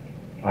painting.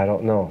 I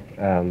don't know.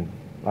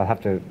 I'll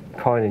have to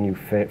coin a new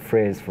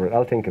phrase for it.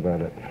 I'll think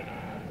about it.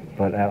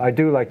 But I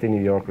do like the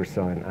New Yorker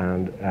sign,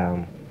 and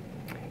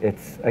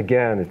it's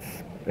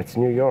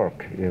New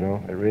York. You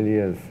know, it really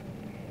is.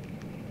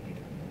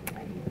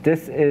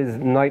 This is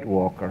Night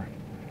Walker,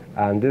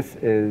 and this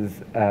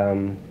is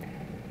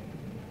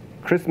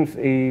Christmas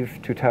Eve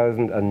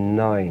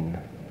 2009,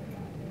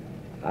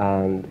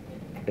 and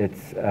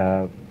it's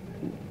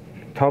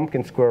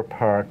Tompkins Square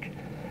Park,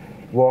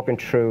 walking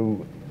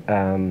through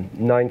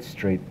 9th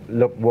Street,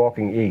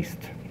 walking east.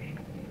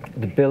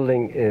 The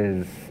building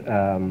is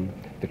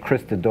the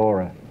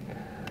Christadora,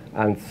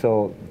 and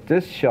so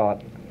this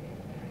shot,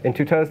 in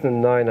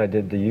 2009 I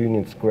did the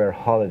Union Square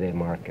Holiday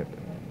Market,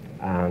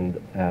 and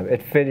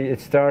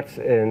it starts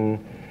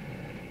in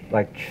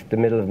like the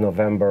middle of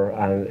November,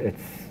 and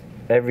it's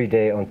every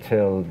day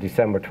until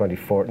December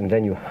 24th, and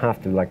then you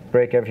have to like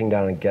break everything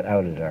down and get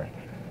out of there.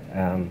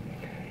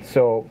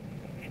 So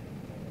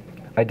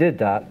I did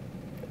that.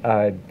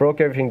 I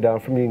broke everything down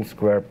from Union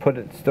Square, put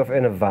stuff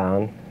in a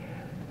van,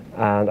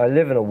 and I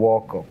live in a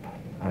walk-up,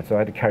 and so I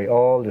had to carry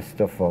all this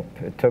stuff up.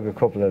 It took a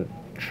couple of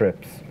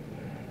trips,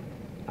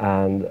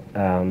 and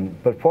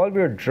but while we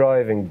were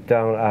driving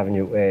down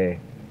Avenue A,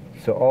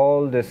 so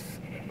all this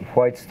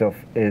white stuff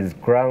is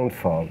ground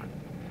fog.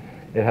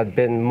 It had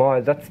been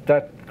mild.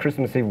 That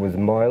Christmas Eve was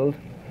mild.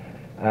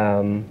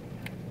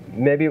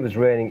 Maybe it was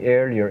raining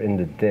earlier in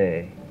the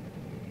day,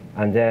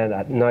 and then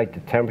at night the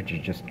temperature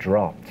just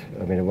dropped.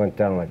 I mean, it went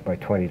down like by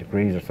 20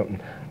 degrees or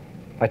something.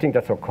 I think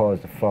that's what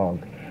caused the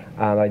fog.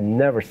 and I'd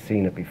never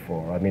seen it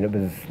before. I mean, it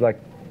was like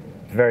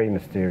very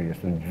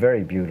mysterious and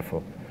very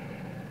beautiful.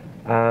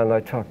 And I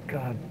thought,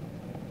 God,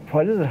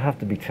 why does it have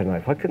to be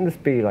tonight? Why couldn't this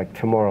be like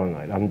tomorrow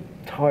night? I'm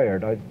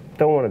tired. I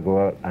don't want to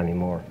go out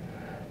anymore.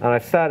 And I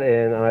sat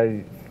in,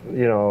 and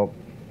you know,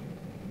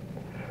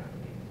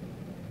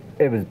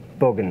 it was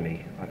bugging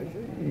me.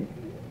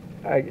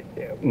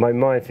 My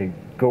mind said,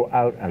 go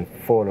out and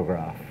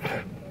photograph.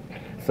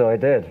 So I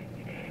did.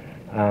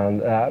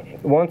 And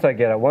once I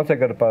got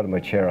up out of my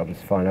chair, I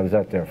was fine. I was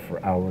out there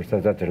for hours. I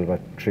was out there till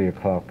about 3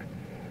 o'clock.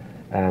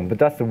 But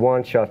that's the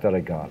one shot that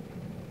I got.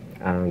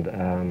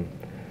 And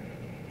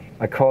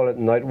I call it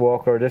Night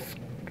Walker. This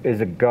is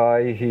a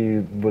guy, he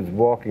was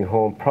walking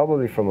home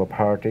probably from a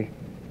party.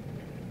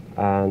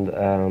 And,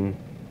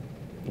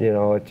 you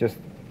know, it just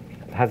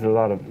has a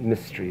lot of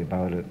mystery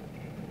about it.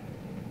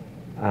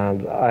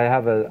 And I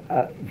have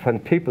when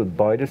people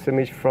buy this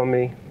image from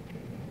me,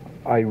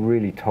 I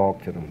really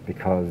talk to them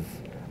because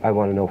I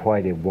want to know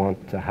why they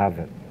want to have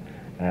it.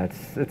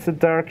 It's a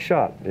dark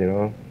shot, you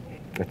know.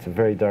 It's a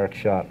very dark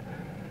shot.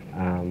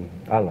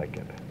 I like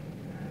it.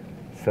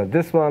 So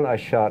this one I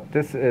shot,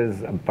 this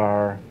is a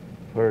bar,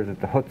 where is it?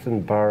 The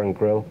Hudson Bar and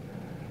Grill.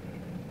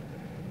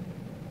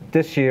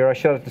 This year I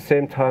shot at the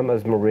same time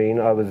as Maureen.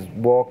 I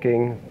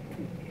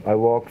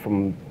walked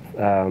from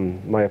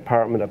my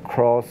apartment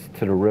across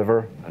to the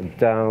river and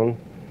down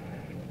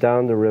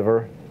the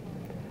river.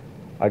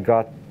 I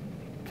got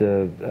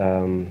the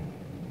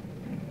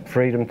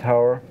Freedom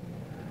Tower.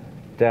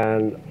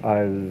 Then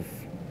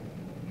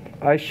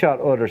I shot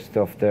other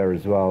stuff there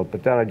as well,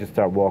 but then I just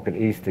started walking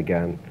east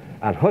again.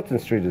 And Hudson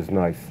Street is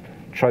nice.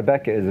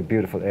 Tribeca is a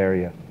beautiful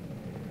area.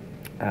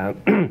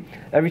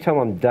 Every time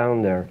I'm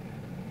down there,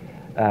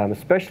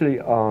 especially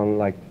on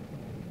like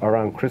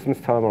around Christmas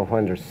time or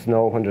when there's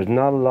snow, when there's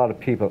not a lot of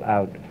people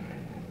out,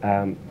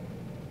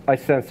 I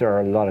sense there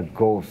are a lot of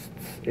ghosts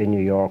in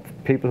New York,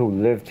 people who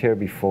lived here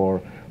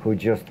before who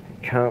just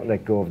can't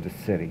let go of the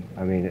city.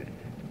 I mean,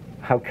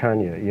 how can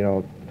you? You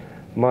know,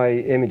 my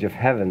image of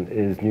heaven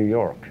is New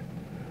York.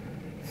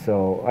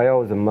 So I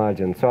always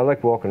imagine, so I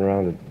like walking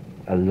around it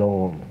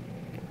alone,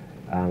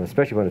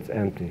 especially when it's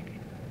empty.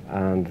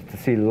 And to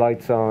see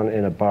lights on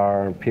in a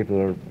bar and people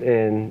are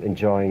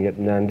enjoying it,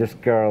 and then this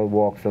girl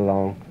walks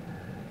along,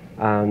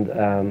 and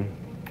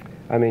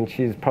I mean,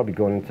 she's probably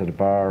going into the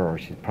bar, or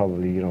she's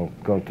probably, you know,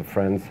 going to a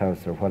friend's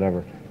house or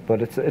whatever.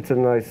 But it's a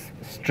nice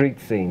street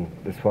scene,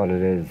 is what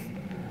it is.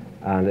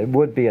 And it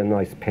would be a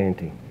nice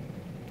painting,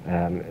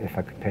 if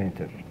I could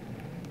paint it.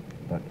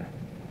 But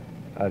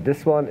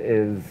this one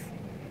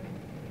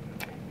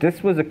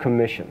this was a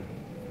commission.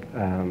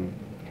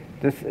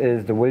 This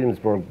is the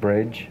Williamsburg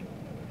Bridge.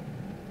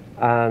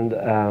 And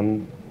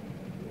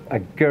a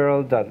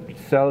girl that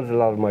sells a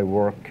lot of my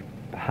work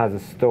has a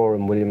store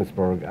in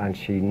Williamsburg, and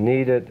she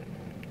needed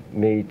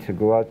me to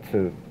go out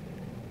to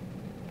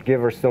give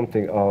her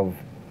something of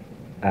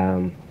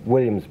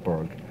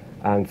Williamsburg.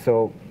 And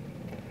so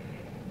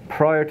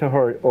prior to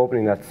her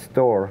opening that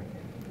store,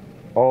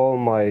 all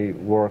my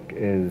work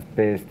is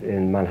based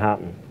in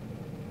Manhattan.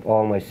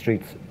 All my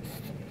street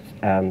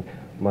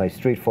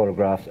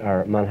photographs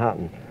are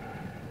Manhattan.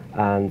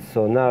 And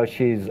so now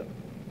she's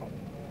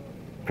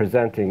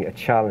presenting a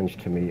challenge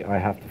to me. I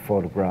have to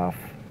photograph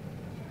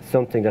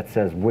something that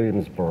says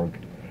Williamsburg.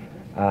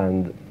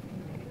 And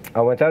I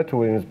went out to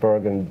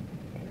Williamsburg, and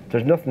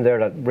there's nothing there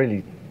that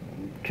really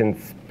can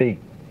speak,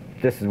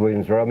 this is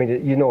Williamsburg. I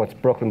mean, you know it's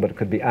Brooklyn, but it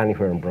could be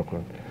anywhere in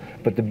Brooklyn.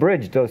 But the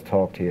bridge does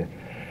talk to you.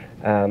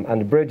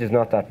 And the bridge is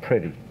not that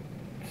pretty.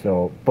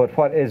 So, but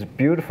what is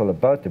beautiful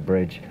about the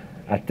bridge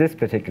at this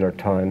particular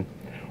time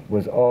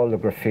was all the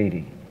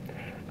graffiti.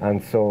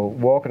 And so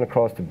walking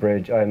across the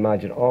bridge, I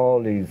imagine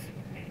all these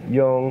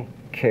young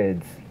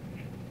kids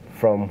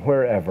from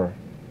wherever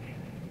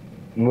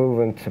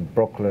moving to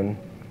Brooklyn.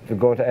 They're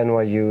going to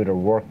NYU, they're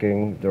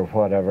working, they're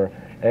whatever.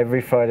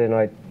 Every Friday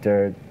night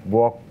they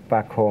walk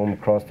back home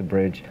across the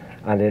bridge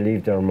and they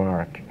leave their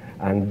mark.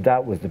 And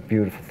that was the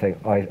beautiful thing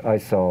I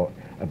saw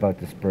about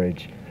this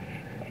bridge.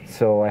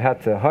 So I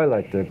had to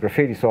highlight the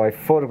graffiti, so I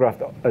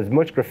photographed as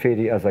much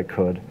graffiti as I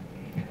could,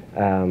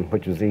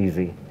 which was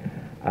easy.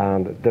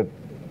 And the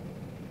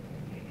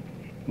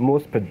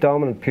most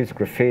predominant piece of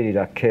graffiti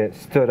that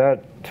stood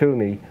out to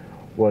me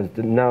was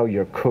the "Now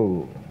You're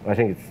Cool." I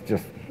think it's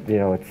just, you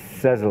know, it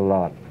says a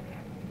lot.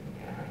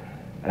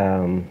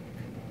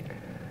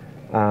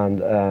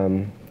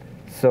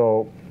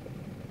 So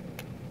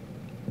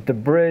the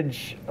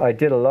bridge, I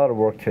did a lot of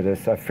work to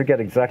this. I forget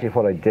exactly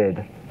what I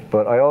did,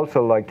 but I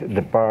also liked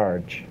the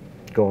barge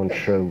going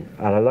through,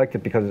 and I liked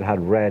it because it had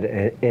red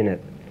in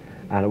it,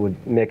 and it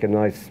would make a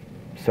nice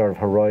sort of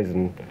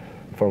horizon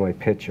for my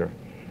picture.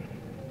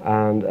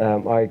 And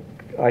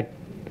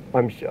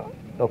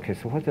okay,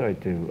 so what did I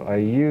do? I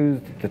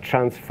used the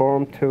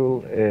transform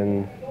tool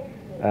in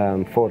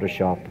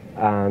Photoshop,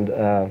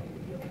 and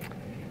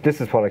this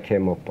is what I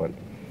came up with.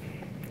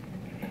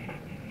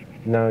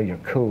 Now You're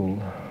Cool.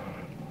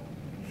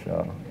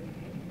 So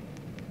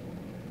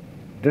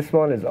this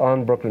one is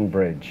on Brooklyn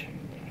Bridge,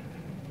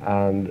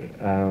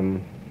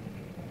 and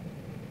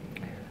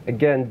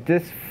again,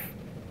 this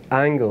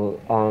angle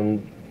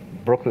on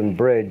Brooklyn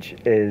Bridge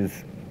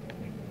is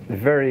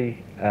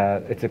very,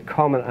 it's a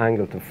common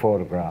angle to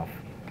photograph.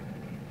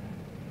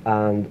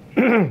 And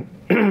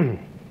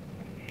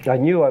I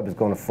knew I was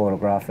going to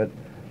photograph it,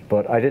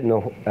 but I didn't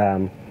know,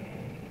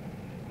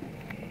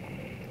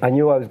 I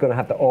knew I was going to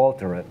have to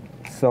alter it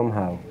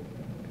somehow.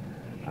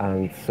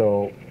 And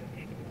so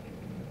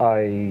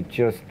I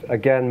just,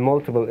 again,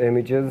 multiple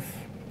images,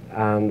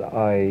 and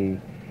I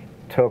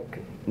took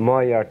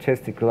my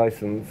artistic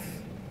license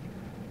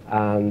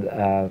and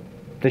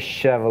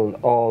disheveled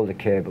all the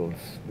cables.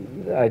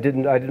 I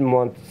didn't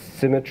want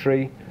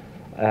symmetry.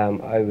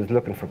 I was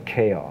looking for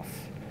chaos,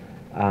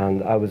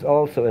 and I was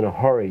also in a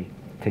hurry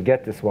to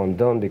get this one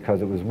done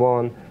because it was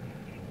one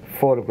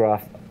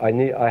photograph. I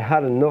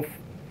had enough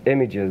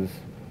images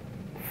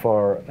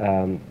for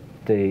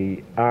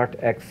the Art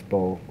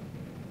Expo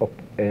up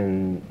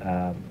in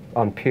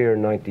on Pier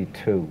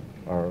 92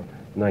 or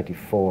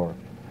 94,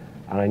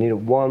 and I needed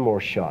one more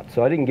shot.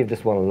 So I didn't give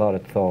this one a lot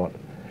of thought.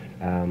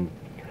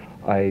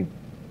 I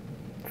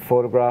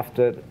photographed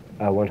it.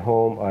 I went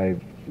home. I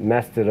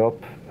messed it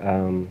up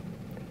the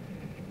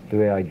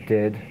way I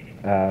did,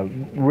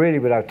 really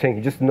without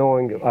thinking, just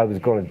knowing I was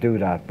going to do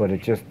that. But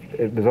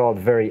it was all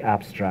very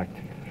abstract.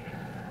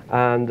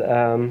 And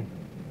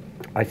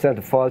I sent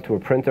a file to a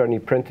printer, and he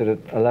printed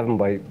it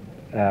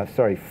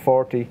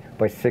 40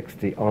 by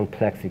 60 on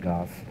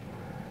plexiglass.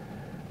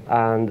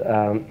 And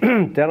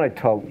then I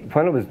thought,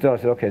 when it was done, I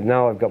said, okay,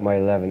 now I've got my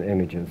 11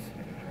 images.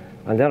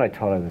 And then I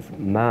thought I was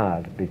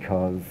mad,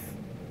 because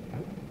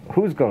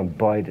who's going to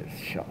buy this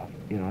shot?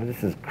 You know,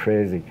 this is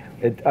crazy.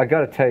 I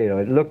got to tell you,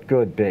 it looked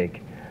good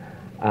big.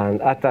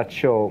 And at that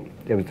show,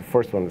 it was the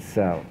first one to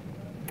sell.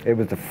 It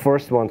was the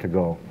first one to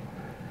go.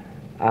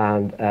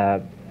 And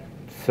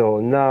so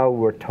now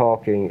we're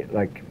talking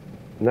like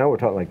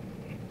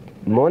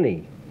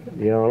money,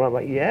 you know. And I'm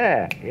like,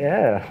 yeah.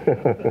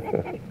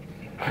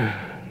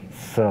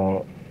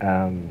 So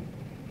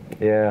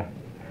yeah.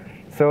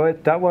 So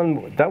that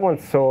one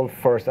sold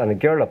first, and the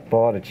girl that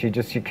bought it,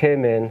 she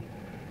came in,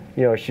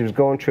 you know, she was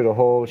going through the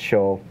whole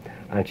show,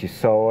 and she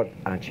saw it,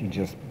 and she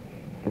just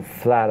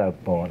flat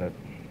out bought it,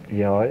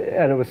 you know.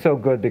 And it was so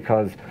good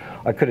because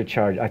I could have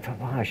charged. I thought,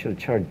 wow, I should have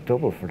charged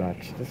double for that.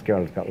 This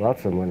girl's got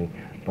lots of money.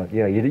 But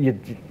you know, you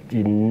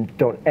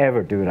don't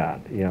ever do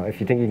that. You know, if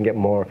you think you can get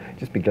more,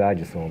 just be glad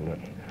you sold it.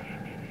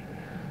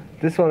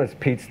 This one is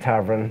Pete's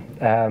Tavern,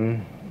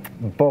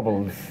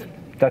 Bubbles.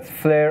 That's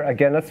flare,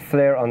 again, that's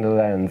flare on the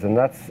lens, and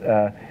that's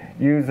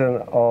using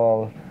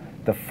all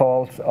the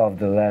faults of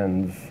the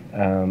lens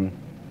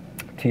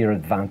to your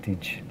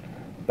advantage.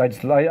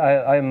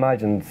 I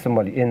imagine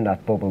somebody in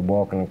that bubble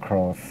walking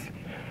across.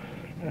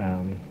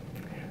 Yeah,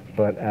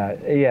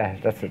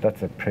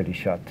 that's a pretty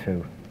shot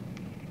too.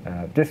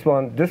 This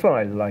one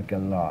I like a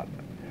lot.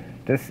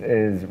 This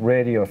is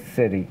Radio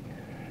City,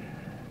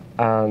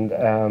 and is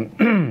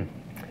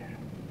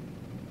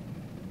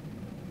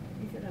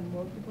it a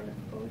multiple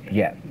exposure?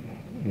 yeah,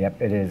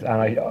 yep, it is.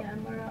 And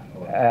Camera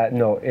or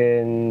no,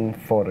 in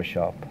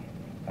Photoshop,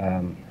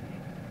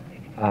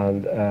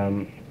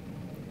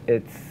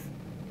 it's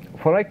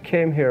when I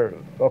came here.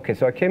 Okay,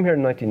 so I came here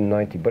in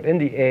 1990, but in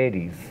the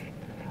 80s,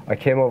 I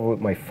came over with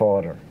my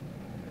father,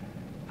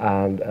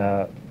 and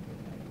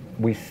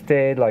we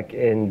stayed like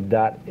in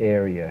that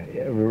area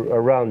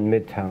around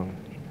Midtown,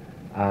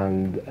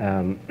 and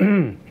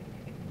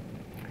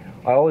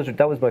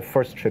that was my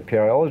first trip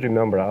here. I always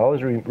remember that. I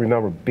always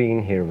remember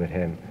being here with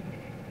him,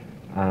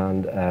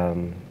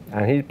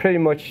 and he's pretty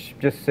much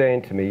just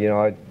saying to me, you know,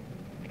 I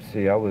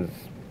was,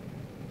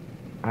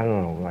 I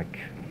don't know, like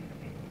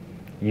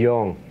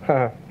young,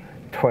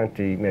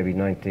 20, maybe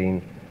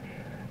 19,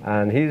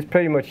 and he's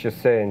pretty much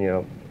just saying, you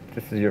know,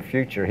 this is your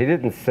future. He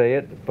didn't say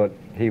it, but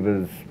he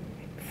was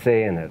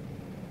saying it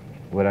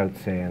without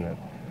saying it.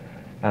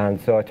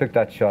 And so I took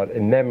that shot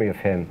in memory of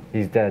him.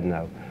 He's dead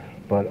now,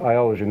 but I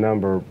always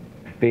remember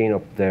being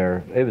up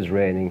there. It was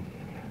raining,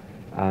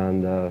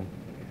 and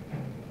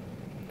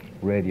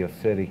Radio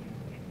City.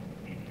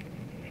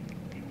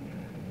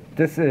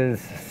 This is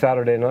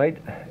Saturday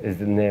Night is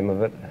the name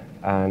of it,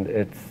 and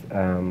it's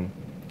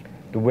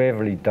the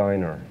Waverley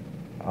Diner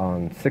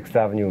on 6th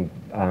Avenue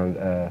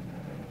and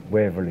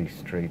Waverley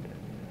Street.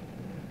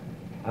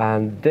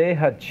 And they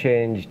had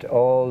changed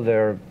all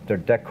their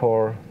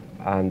decor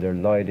and their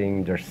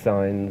lighting, their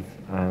signs,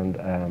 and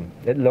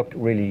it looked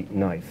really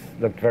nice,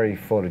 looked very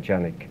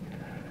photogenic.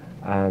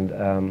 And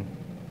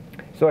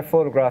so I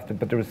photographed it,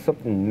 but there was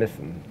something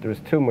missing. There was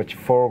too much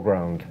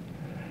foreground.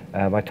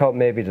 I thought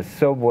maybe the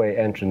subway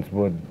entrance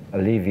would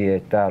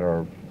alleviate that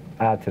or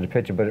add to the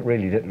picture, but it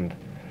really didn't.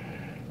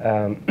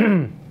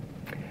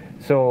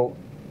 So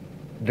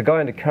the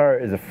guy in the car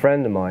is a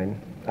friend of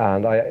mine,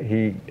 and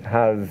he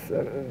has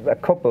a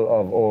couple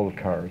of old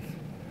cars.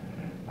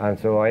 And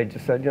so I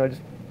just said, you know,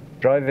 just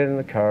drive in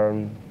the car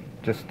and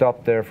just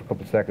stop there for a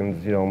couple of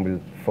seconds, you know, and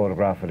we'll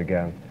photograph it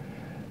again.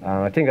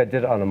 And I think I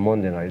did it on a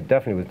Monday night. It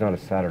definitely was not a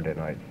Saturday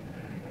night.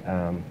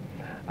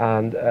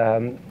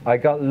 I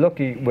got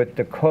lucky with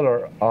the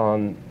color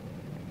on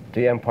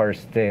the Empire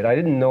State. I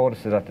didn't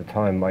notice it at the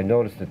time. I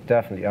noticed it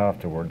definitely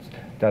afterwards,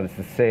 that it's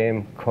the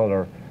same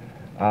color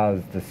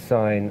as the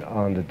sign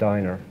on the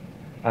diner.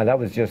 And that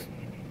was just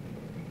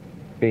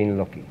being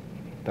lucky.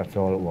 That's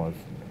all it was.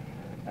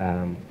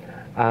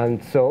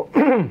 And so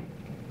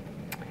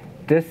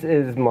this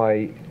is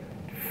my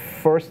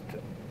first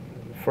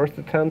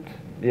attempt.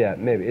 Yeah,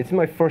 maybe. It's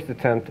my first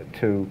attempt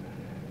to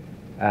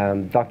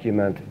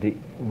document the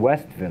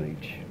West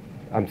Village.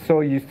 I'm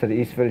so used to the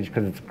East Village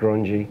because it's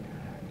grungy.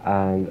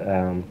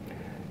 And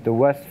the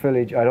West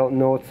Village, I don't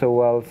know it so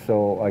well,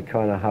 so I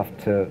kind of have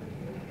to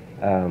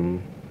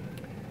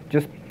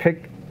just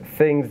pick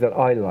things that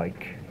I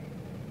like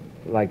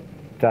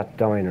that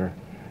diner,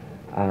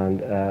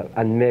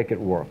 and make it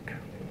work.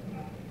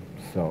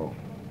 So,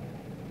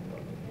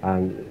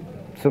 and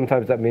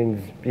sometimes that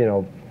means, you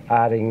know,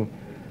 adding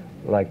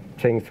like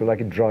things to, like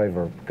a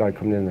driver, guy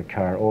coming in the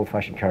car,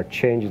 old-fashioned car,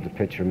 changes the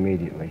picture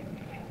immediately.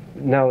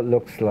 Now it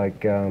looks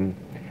like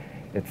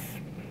it's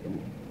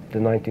the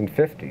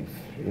 1950s,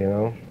 you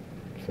know.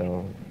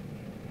 So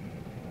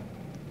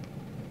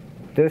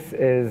this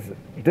is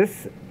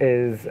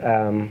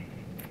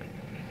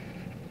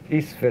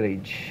East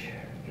Village,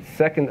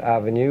 2nd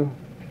Avenue,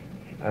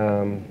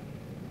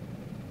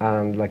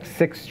 and like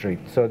 6th Street.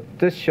 So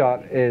this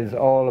shot is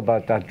all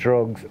about that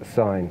drugs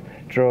sign,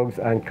 drugs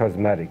and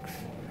cosmetics.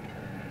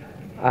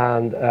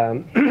 And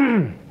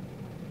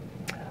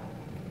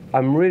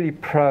I'm really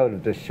proud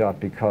of this shot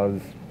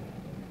because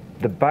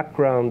the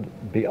background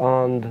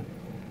beyond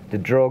the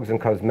drugs and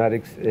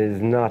cosmetics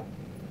is not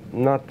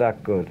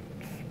that good.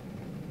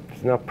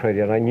 It's not pretty,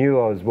 and I knew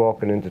I was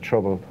walking into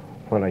trouble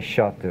when I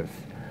shot this.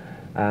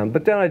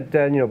 But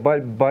then, you know,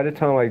 by the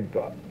time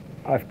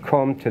I've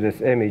come to this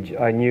image,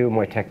 I knew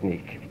my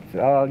technique.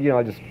 So, you know,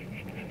 I just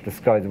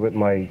disguised it with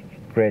my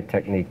great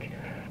technique.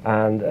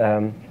 And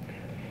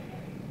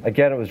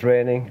again, it was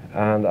raining,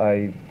 and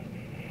I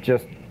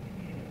just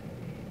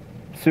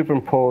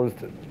superimposed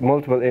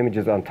multiple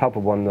images on top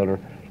of one another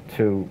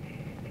to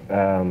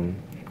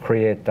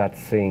create that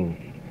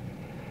scene,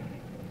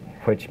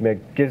 which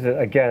gives it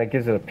a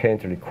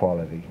painterly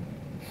quality.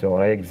 So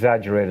I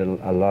exaggerated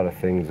a lot of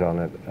things on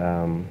it.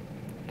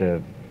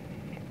 The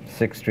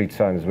 6th Street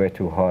sign is way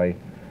too high,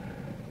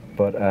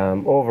 but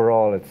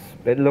overall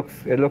it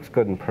looks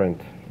good in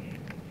print.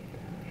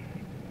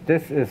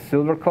 This is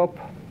Silver Cup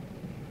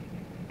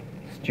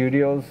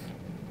Studios,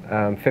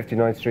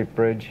 59th Street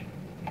Bridge.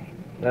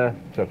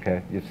 It's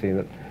okay, you've seen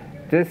it.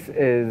 This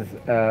is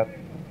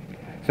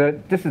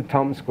this is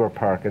Thompson Square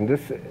Park, and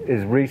this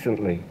is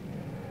recently.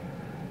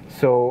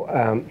 So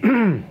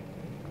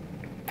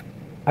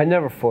I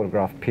never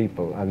photographed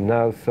people, and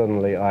now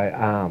suddenly I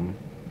am,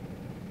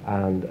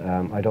 and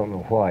I don't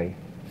know why.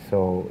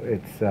 So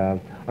it's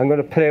I'm going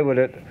to play with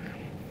it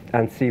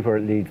and see where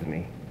it leads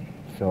me.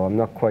 So I'm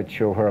not quite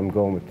sure where I'm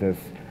going with this.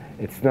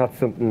 It's not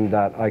something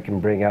that I can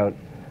bring out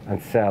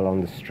and sell on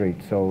the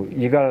street. So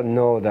you got to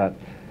know that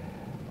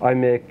I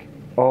make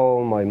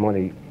all my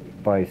money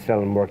by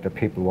selling work that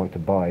people want to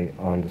buy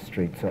on the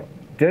street. So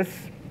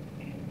this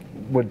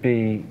would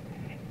be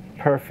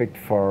perfect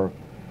for,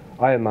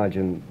 I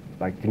imagine,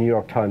 like the New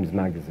York Times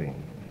magazine.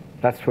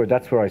 That's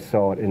where I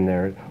saw it in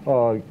there.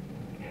 Oh,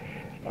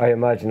 I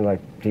imagine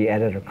like the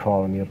editor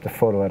calling me up, the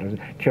photo editor,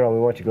 Ciaran, we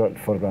want you to go out and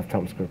photograph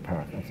Thompson Square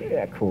Park. I said,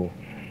 yeah, cool.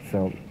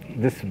 So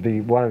this would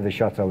be one of the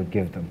shots I would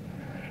give them.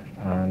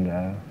 And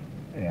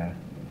yeah,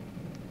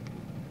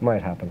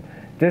 might happen.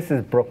 This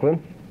is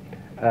Brooklyn.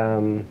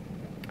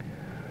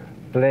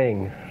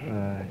 Bling,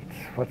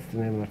 what's the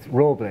name of it?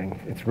 Roebling.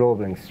 It's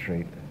Roebling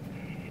Street.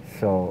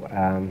 So,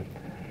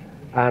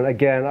 and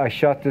again, I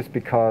shot this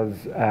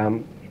because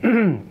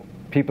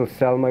people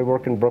sell my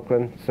work in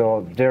Brooklyn,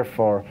 so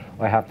therefore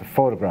I have to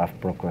photograph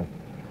Brooklyn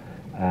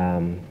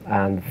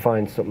and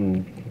find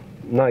something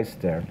nice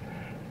there.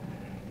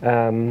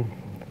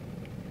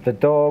 The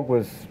dog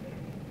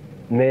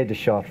made the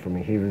shot for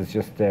me. He was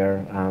just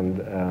there,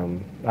 and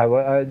I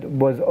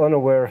was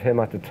unaware of him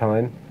at the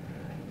time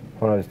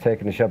when I was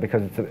taking the shot,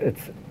 because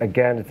it's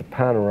a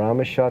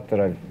panorama shot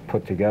that I've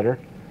put together.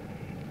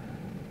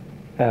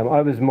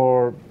 I was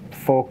more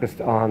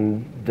focused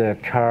on the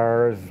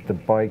cars, the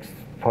bikes,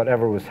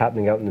 whatever was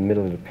happening out in the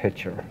middle of the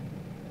picture.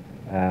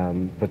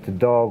 But the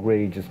dog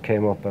really just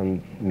came up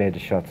and made the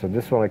shot. So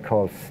this one I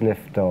call Sniff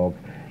Dog.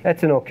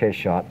 It's an okay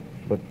shot,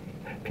 but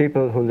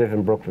people who live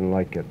in Brooklyn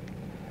like it.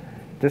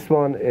 This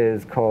one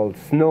is called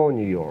Snow,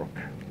 New York.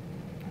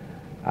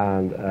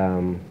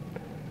 And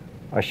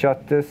I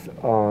shot this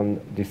on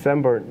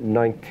December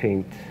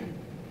 19th,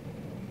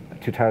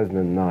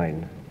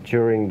 2009,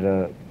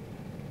 during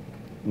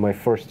my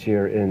first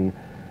year in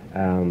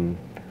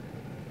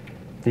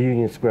the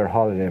Union Square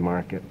Holiday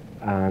Market.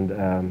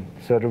 And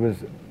so there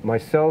was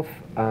myself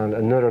and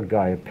another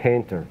guy, a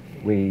painter.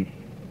 We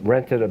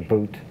rented a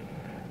booth,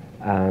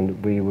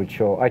 and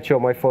I'd show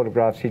my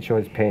photographs, he'd show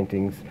his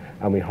paintings,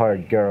 and we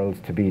hired girls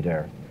to be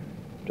there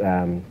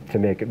to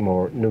make it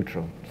more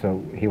neutral.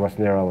 So he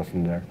wasn't there, I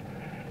wasn't there.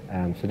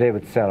 So they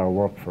would sell our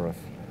work for us.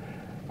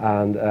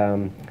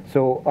 And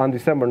so on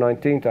December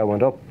 19th, I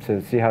went up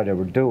to see how they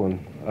were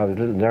doing. I was a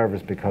little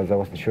nervous because I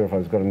wasn't sure if I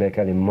was going to make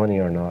any money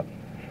or not.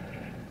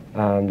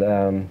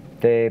 And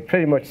they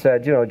pretty much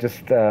said, you know,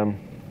 just,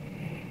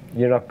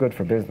 you're not good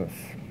for business.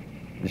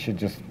 You should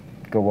just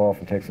go off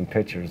and take some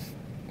pictures.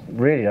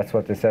 Really, that's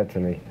what they said to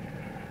me.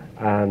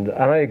 And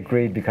I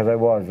agreed because I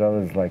was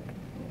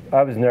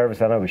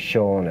nervous and I was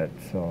showing it.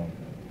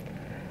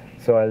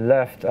 So I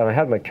left and I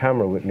had my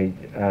camera with me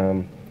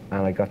and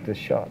I got this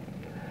shot.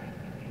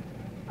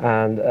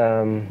 And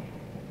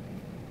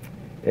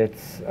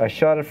I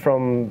shot it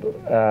from,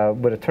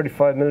 with a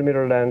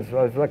 35mm lens.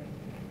 I was like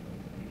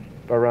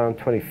around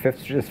 25th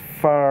Street, as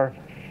far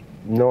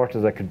north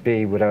as I could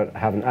be without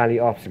having any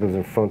obstacles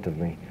in front of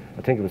me.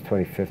 I think it was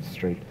 25th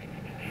Street.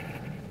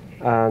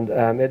 And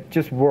it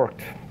just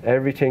worked.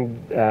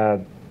 Everything,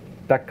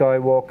 that guy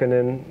walking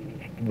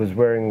in was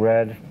wearing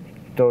red.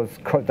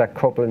 That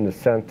couple in the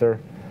center,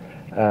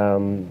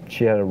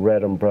 she had a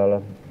red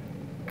umbrella.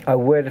 I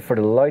waited for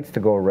the lights to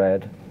go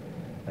red,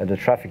 the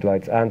traffic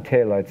lights and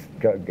tail lights,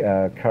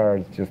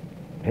 cars just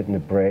hitting the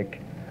brake.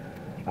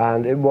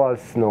 And it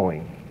was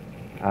snowing.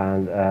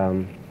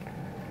 And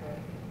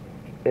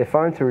if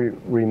I'm to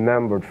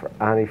remembered for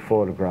any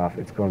photograph,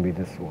 it's going to be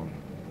this one.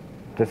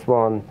 This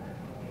one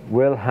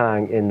will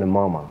hang in the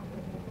MoMA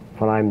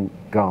when I'm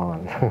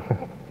gone.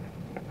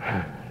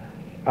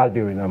 I'll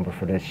be remembered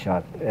for this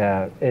shot.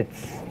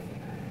 It's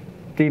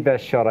the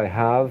best shot I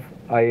have.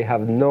 I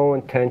have no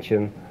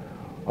intention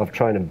of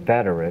trying to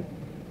better it.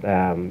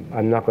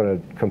 I'm not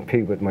going to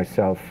compete with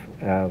myself.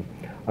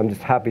 I'm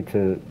just happy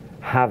to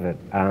have it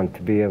and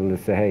to be able to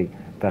say, hey,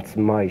 that's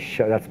my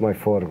shot, that's my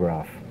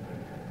photograph.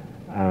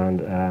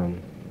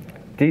 And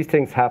these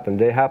things happen.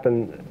 They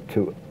happen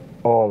to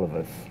all of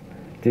us.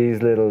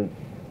 These little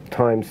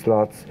time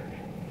slots,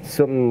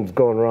 something's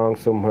going wrong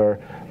somewhere,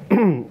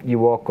 you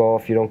walk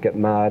off, you don't get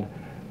mad,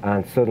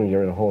 and suddenly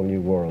you're in a whole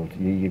new world.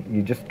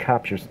 You just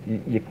capture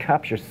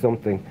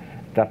something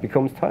that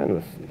becomes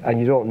timeless, and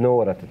you don't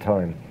know it at the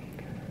time.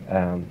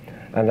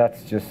 And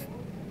that's just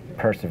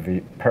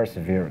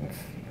perseverance.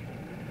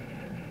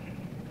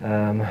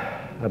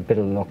 A bit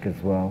of luck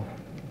as well.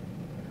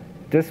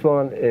 This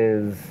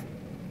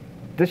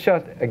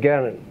shot,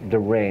 again, the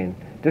rain.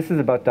 This is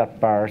about that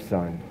bar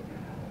sign.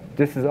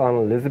 This is on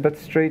Elizabeth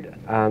Street,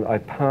 and I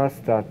pass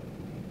that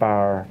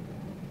bar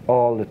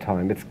all the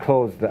time. It's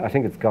closed, I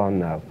think it's gone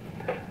now.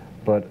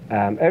 But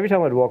every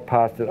time I'd walk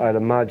past it, I'd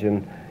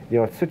imagine, you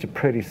know, it's such a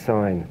pretty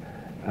sign.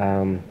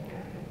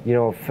 You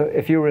know,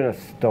 if you were in a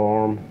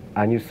storm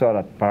and you saw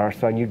that bar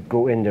sign, you'd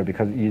go in there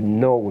because you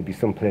know it would be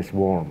someplace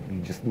warm.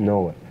 You just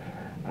know it.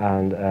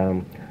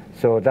 And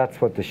so that's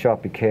what the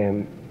shot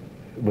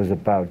was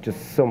about,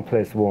 just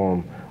someplace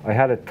warm. I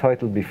had it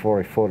titled before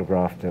I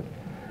photographed it,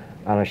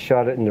 and I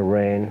shot it in the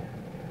rain.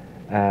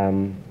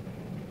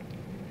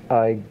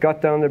 I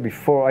got down there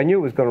before, I knew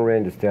it was going to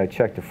rain this day. I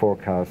checked the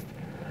forecast.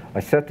 I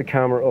set the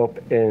camera up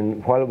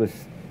while it was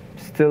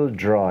still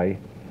dry.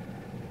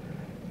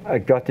 I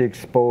got the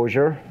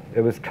exposure.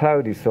 It was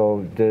cloudy,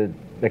 so the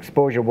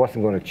exposure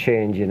wasn't going to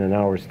change in an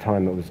hour's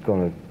time. It was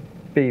going to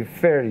be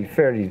fairly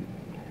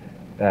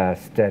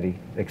steady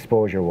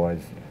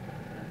exposure-wise.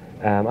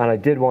 And I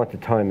did want the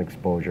time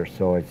exposure,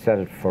 so I set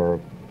it for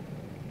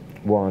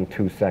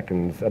 1-2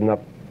 seconds.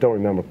 Don't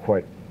remember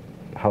quite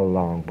how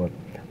long, but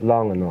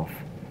long enough.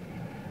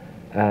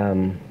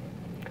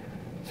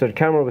 So the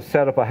camera was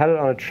set up. I had it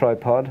on a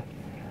tripod,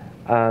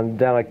 and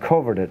then I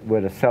covered it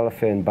with a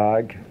cellophane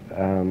bag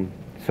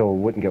so it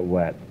wouldn't get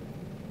wet.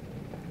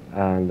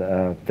 And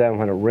then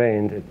when it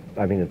rained,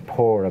 it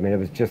poured. I mean, it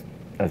was just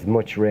as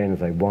much rain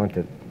as I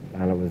wanted,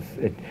 and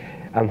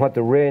and what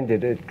the rain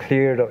did, it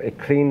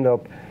cleaned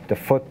up the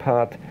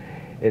footpath.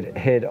 It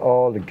hid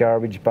all the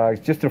garbage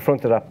bags. Just in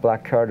front of that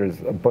black car, there's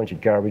a bunch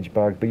of garbage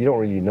bags, but you don't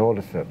really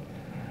notice it.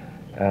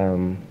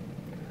 And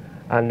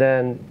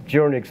then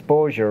during the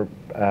exposure,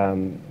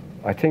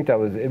 I think it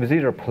was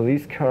either a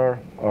police car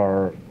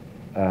or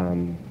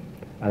an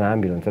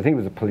ambulance. I think it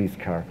was a police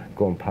car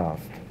going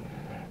past.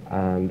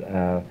 And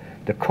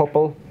the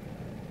couple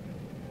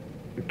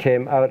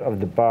came out of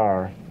the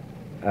bar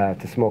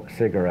to smoke a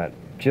cigarette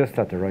just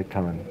at the right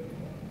time.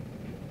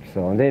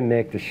 And they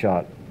make the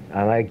shot.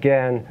 And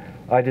again,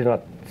 I did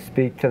not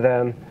speak to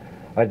them.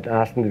 I didn't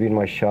ask them to be in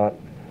my shot.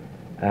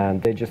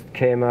 And they just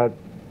came out,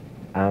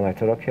 and I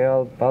thought, okay,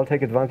 I'll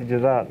take advantage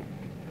of that.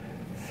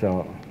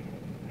 So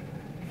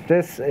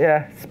this,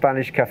 yeah,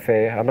 Spanish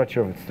Cafe. I'm not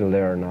sure if it's still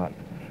there or not.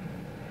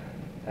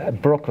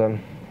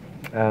 Brooklyn.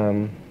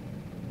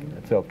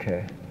 It's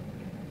okay.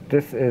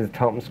 This is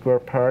Tompkins Square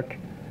Park.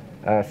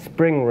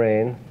 Spring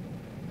rain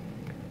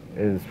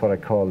is what I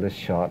call this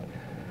shot.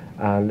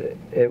 And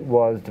it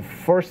was the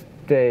first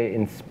day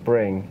in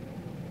spring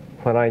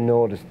when I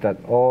noticed that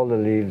all the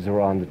leaves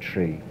were on the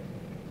tree.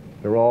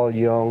 They were all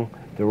young,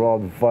 they were all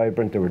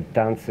vibrant, they were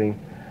dancing,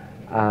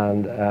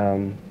 and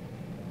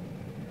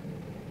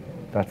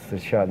that's the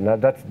shot. Now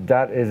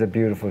that is a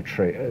beautiful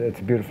tree. It's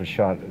a beautiful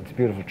shot. It's a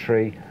beautiful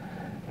tree.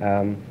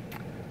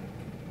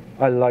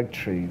 I like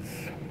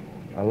trees.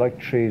 I like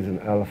trees and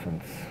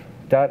elephants.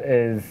 That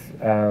is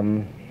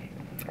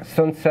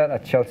sunset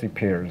at Chelsea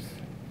Piers.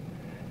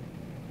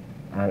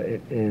 And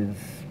it is,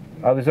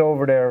 I was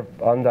over there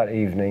on that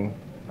evening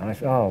and I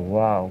said, oh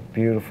wow,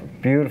 beautiful,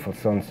 beautiful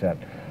sunset.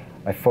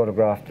 I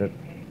photographed it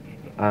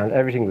and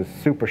everything was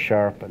super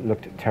sharp, it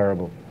looked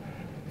terrible.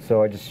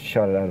 So I just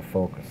shot it out of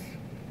focus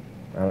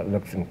and it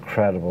looks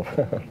incredible.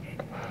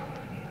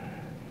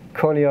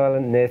 Coney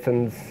Island,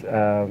 Nathan's.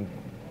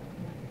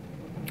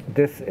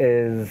 This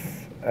is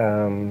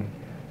the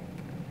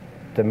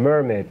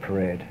Mermaid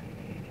Parade.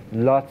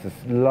 Lots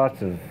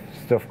of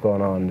stuff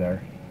going on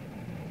there.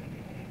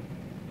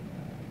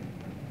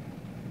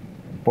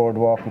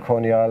 Boardwalk in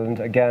Coney Island.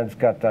 Again, it's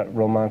got that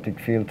romantic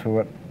feel to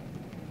it.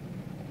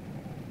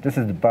 This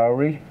is the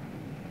Bowery,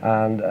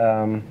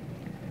 and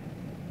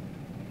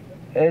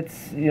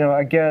it's, you know,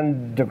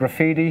 again, the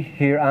graffiti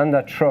here and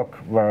that truck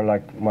were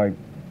like my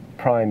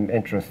prime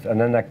interest. And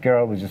then that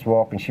girl was just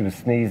walking, she was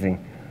sneezing,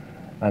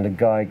 and a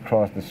guy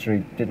crossed the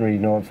street, didn't really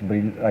notice,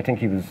 but I think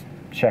he was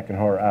checking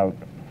her out.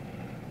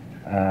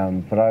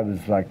 But I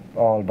was like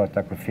all about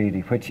that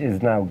graffiti, which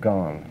is now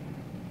gone.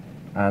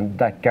 And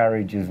that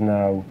garage is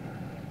now,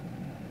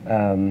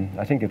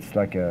 I think it's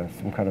like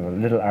some kind of a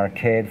little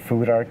arcade,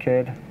 food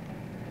arcade.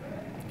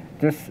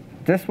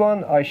 This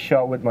one I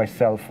shot with my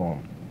cell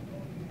phone.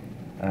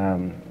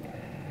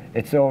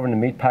 It's over in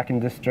the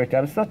meatpacking district,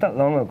 and it's not that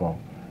long ago.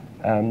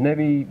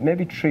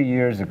 Maybe 3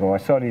 years ago, I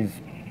saw these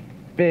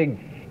big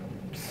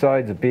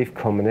sides of beef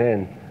coming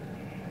in,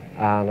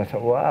 and I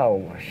thought,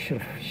 wow, I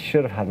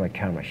should have had my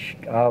camera.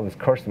 I was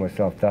cursing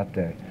myself that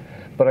day,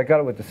 but I got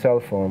it with the cell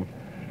phone,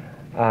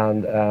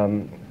 and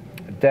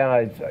then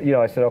I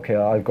said, okay,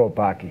 I'll go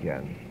back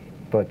again.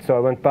 But so I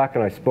went back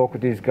and I spoke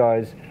with these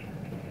guys.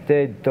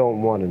 They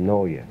don't want to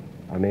know you.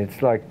 I mean,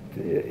 it's like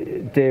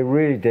they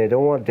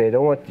don't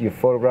want you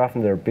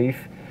photographing their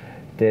beef.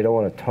 They don't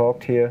want to talk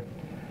to you.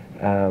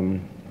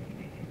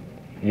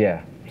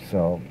 Yeah,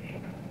 so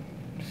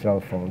cell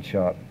phone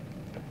shot.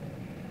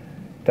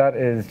 That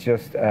is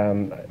just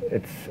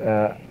it's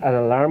an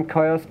alarm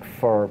kiosk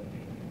for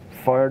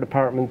fire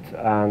department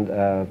and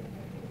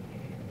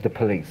the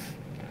police,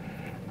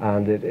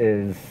 and it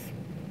is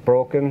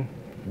broken.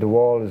 The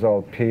wall is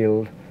all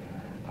peeled,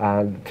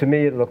 and to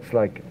me it looks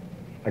like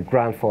a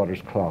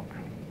grandfather's clock.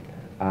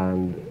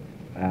 And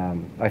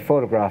I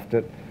photographed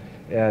it.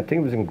 I think it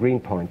was in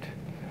Greenpoint,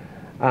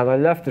 and I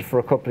left it for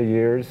a couple of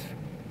years.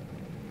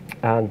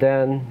 And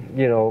then,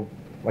 you know,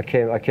 I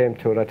came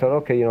to it. I thought,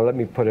 okay, you know, let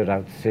me put it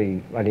out to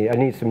sea. I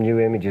need some new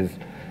images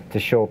to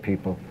show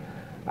people,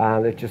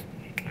 and it just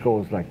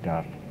goes like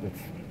that.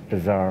 It's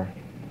bizarre.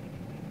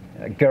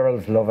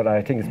 Girls love it.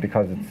 I think it's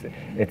because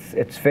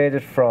it's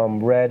faded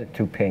from red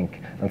to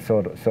pink, and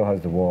so has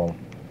the wall.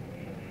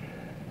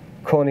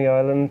 Coney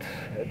Island.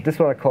 This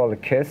one I call a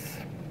kiss.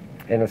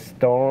 In a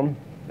storm,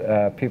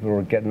 people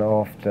were getting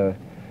off the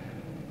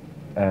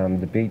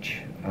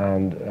beach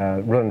and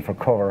running for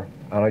cover,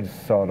 and I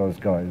just saw those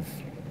guys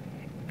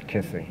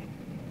kissing.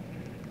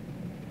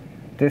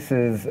 This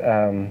is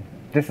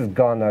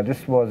gone now.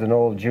 This was an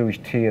old Jewish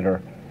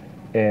theater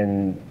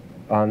on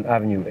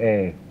Avenue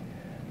A,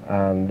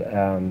 and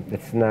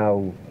it's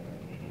now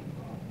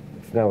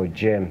a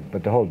gym,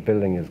 but the whole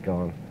building is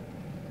gone.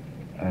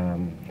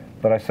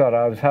 But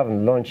I was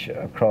having lunch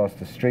across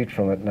the street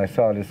from it, and I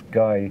saw this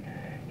guy.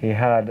 He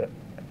had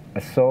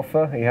a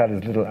sofa. He had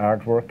his little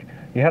artwork.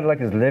 He had like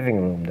his living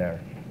room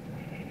there,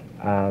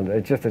 and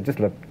it just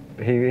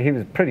looked. He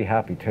was pretty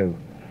happy too.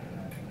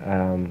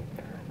 And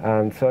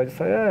so I just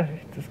thought, yeah,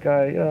 this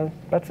guy, you know,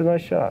 that's a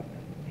nice shot.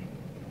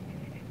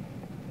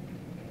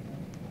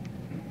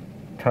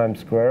 Times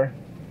Square.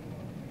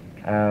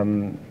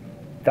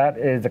 That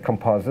is a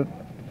composite.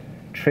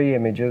 3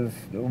 images,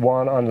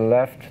 one on the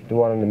left, the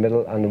one in the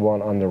middle, and the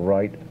one on the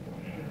right.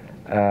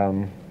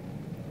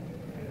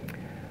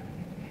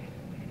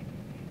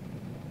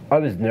 I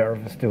was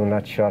nervous doing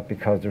that shot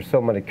because there's so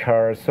many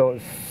cars, so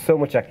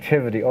much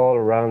activity all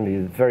around me.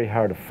 It's very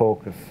hard to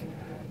focus.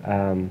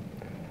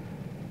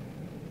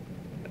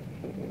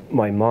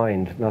 My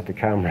mind, not the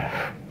camera,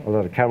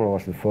 although the camera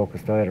wasn't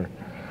focused either.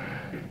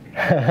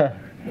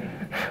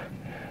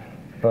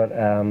 But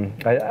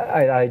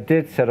I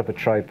did set up a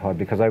tripod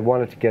because I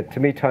wanted to get, to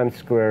me Times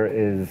Square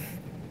is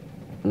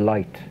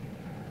light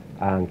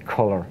and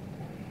colour.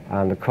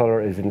 And the colour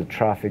is in the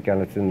traffic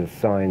and it's in the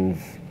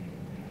signs.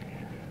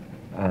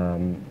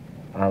 And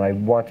I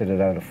wanted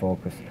it out of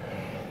focus.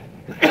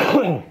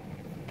 And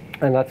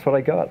that's what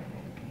I got.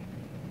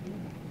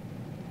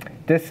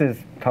 This is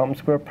Tompkins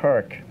Square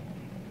Park.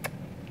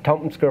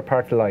 Tompkins Square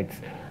Park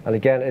lights. And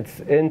again, it's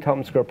in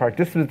Tompkins Square Park.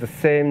 This was the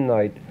same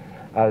night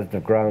as the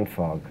ground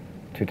fog.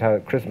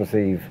 Christmas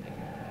Eve,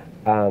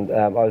 and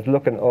I was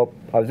looking up.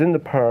 I was in the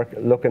park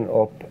looking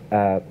up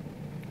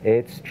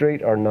 8th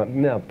Street, or not,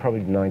 no,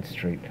 probably 9th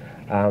Street,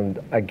 and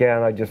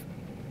again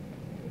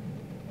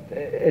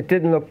it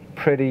didn't look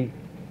pretty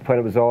when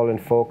it was all in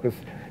focus.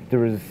 There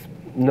was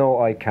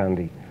no eye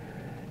candy,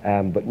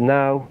 but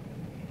now,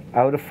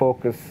 out of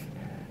focus,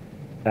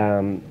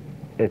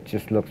 it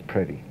just looks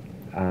pretty.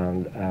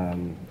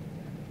 and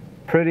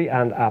pretty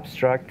and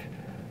abstract,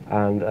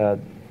 and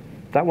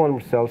that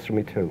one sells for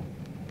me too.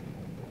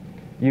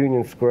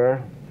 Union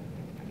Square.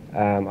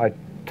 I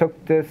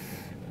took this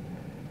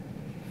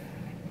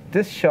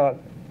shot.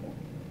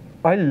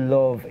 I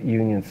love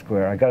Union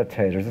Square. I gotta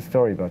tell you, there's a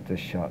story about this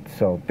shot.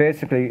 So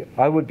basically,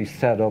 I would be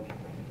set up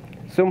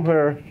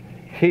somewhere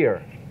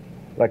here,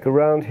 like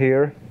around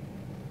here.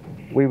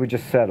 We would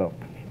just set up,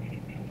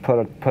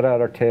 put out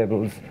our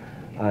tables,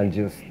 and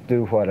just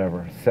do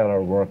whatever, sell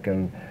our work.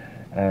 And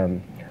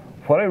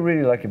what I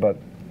really liked about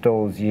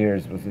those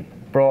years was it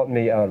brought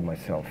me out of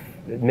myself.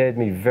 It made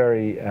me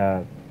very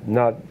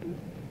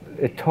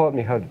it taught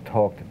me how to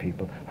talk to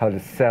people, how to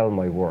sell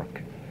my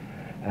work.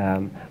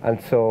 And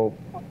so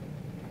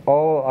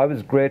I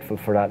was grateful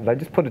for that, and I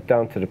just put it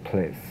down to the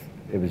place.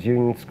 It was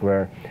Union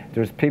Square.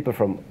 There's people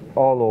from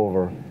all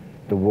over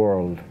the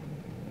world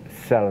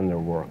selling their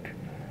work.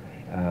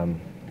 And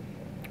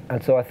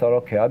so I thought,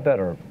 okay, I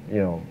better,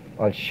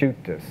 I'll shoot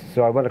this.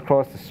 So I went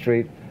across the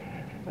street.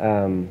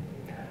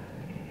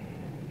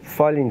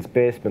 Filene's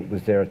basement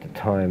was there at the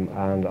time,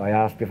 and I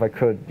asked if I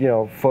could,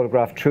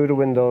 photograph through the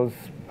windows,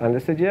 and they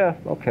said, yeah,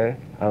 okay.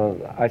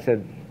 And I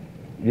said,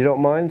 you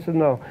don't mind? I said,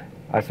 no.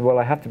 I said, well,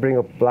 I have to bring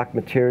up black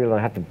material, and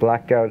I have to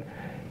black out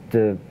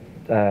the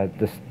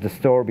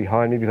store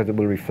behind me because it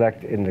will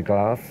reflect in the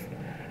glass.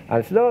 And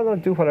I said, no,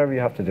 do whatever you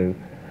have to do.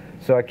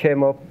 So I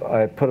came up,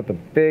 I put up a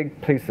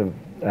big piece of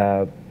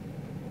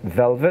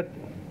velvet.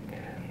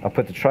 I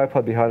put the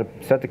tripod behind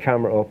it, set the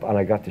camera up, and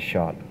I got the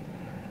shot.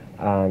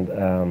 And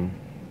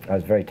I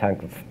was very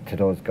thankful to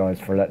those guys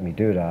for letting me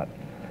do that.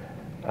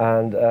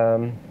 And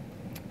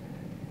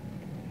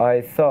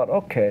I thought,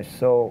 okay,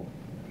 so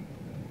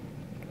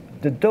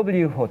the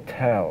W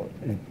Hotel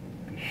is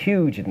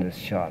huge in this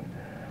shot.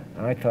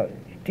 And I thought,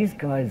 these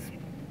guys,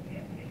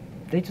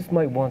 they just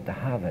might want to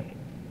have it.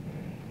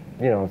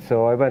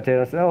 So I went in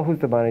and I said, oh, who's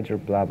the manager,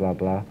 blah, blah,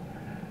 blah.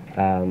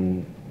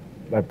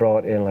 I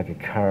brought in like a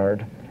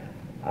card,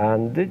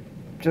 and they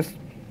just,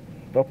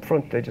 up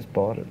front, they just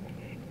bought it.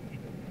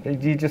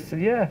 He just said,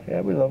 yeah,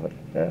 we love it,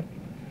 yeah.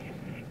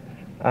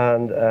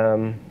 And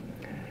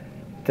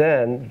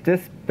then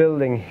this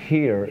building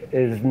here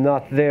is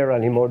not there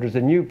anymore. There's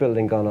a new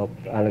building gone up,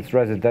 and it's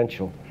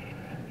residential.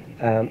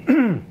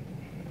 The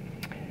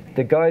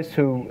guys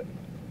the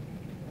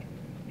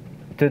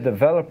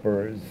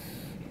developers,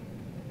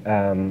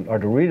 or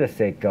the real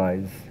estate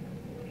guys,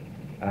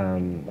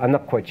 I'm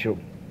not quite sure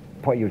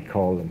what you'd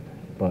call them,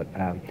 but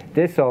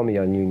they saw me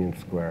on Union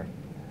Square,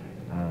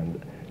 and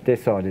they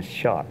saw this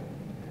shot,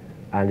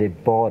 and they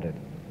bought it.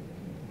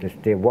 They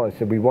said,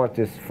 we want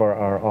this for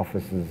our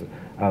offices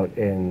out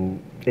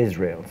in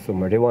Israel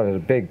somewhere. They wanted a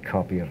big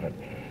copy of it.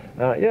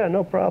 Yeah,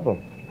 no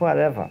problem,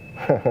 whatever.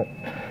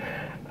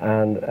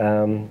 And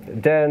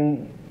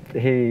then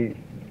he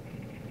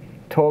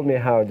told me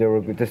how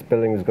this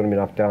building was going to be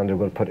knocked down. They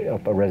were going to put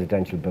up a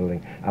residential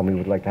building, and we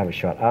would like to have a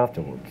shot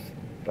afterwards.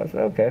 I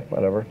said, okay,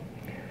 whatever.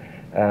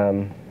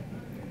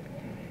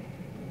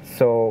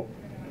 So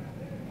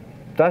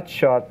that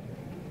shot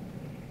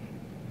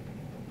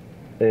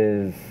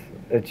it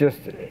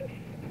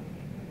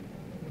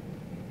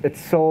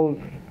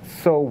sold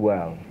so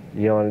well,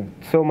 and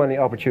so many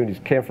opportunities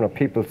came from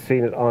people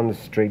seeing it on the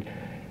street,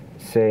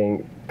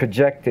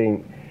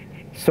 projecting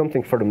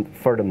something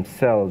for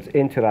themselves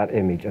into that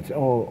image, and say,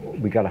 oh,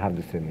 we got to have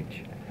this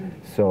image.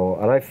 So,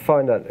 and I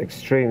find that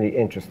extremely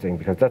interesting,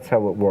 because that's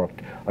how it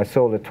worked. I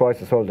sold it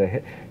twice. I sold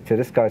it to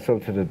this guy, I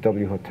sold it to the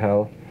W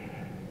Hotel,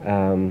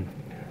 and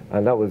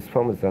that was,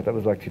 when was that? That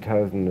was like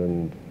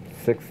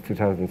 2006,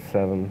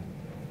 2007,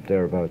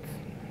 thereabouts.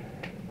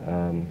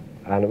 And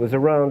it was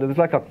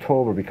like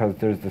October, because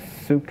there's the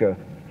Sukkah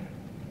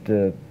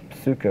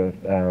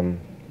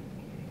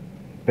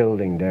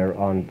building there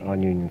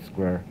on Union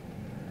Square.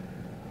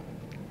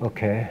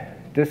 Okay,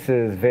 this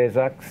is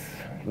Vezak's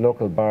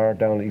local bar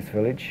down the East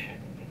Village.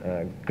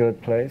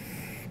 Good place,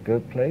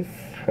 good place.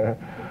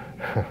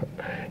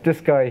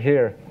 This guy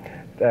here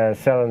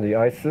selling the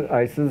ices,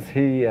 I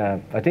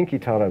think he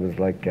thought I was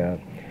like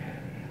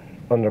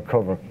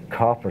undercover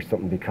cop or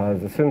something,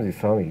 because as soon as he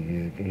saw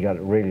me, he got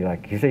really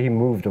he said he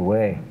moved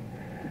away.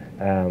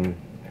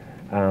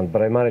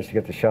 But I managed to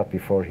get the shot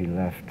before he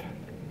left.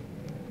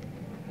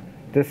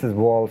 This is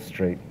Wall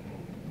Street.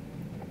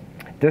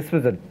 This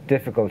was a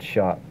difficult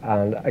shot,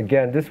 and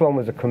again, this one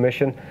was a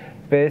commission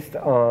based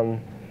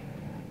on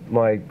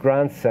my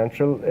Grand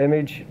Central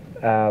image.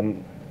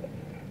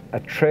 A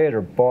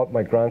trader bought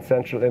my Grand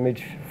Central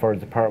image for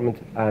his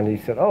apartment, and he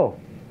said, oh,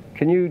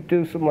 can you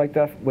do something like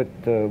that with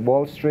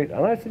Wall Street?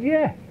 And I said,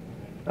 yeah,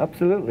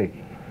 absolutely.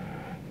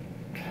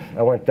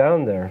 I went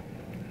down there,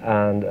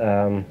 and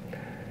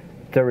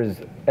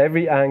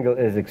every angle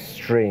is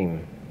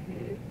extreme.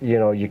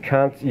 You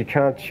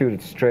can't shoot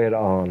it straight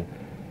on.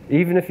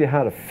 Even if you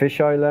had a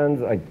fisheye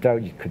lens, I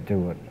doubt you could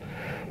do it.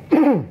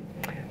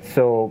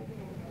 So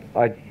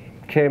I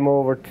came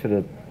over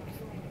to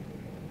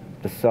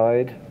the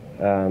side,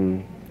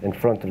 in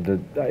front of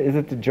is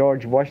it the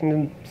George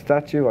Washington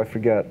statue? I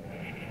forget.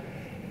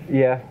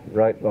 Yeah,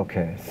 right,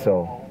 okay.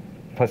 So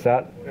What's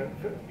that?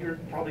 You're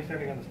probably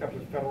standing on the steps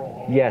of Federal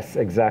Hall. Yes,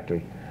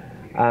 exactly.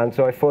 And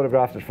so I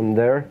photographed it from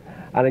there.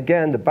 And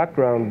again, the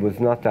background was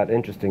not that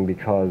interesting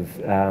because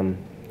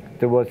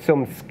there was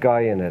some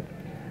sky in it,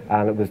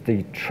 and it was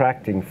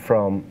detracting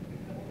from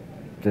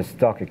the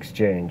stock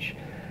exchange.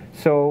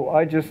 So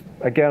I just,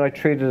 again, I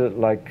treated it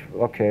like,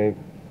 okay,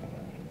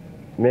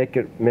 make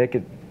it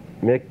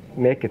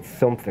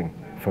something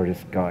for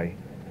this guy.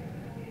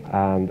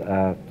 And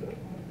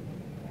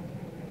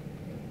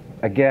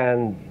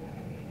again,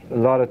 a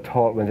lot of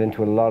thought went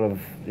into a lot of,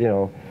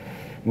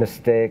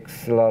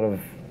 mistakes, a lot of,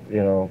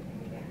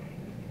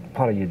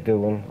 what are you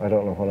doing? I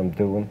don't know what I'm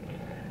doing.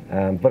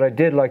 But I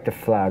did like the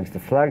flags. The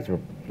flags were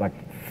like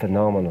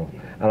phenomenal.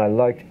 And I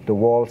liked the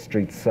Wall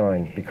Street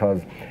sign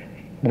because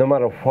no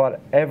matter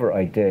whatever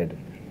I did,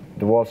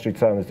 the Wall Street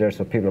sign was there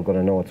so people are going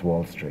to know it's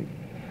Wall Street.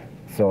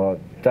 So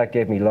that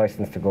gave me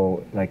license to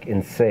go like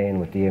insane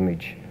with the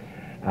image.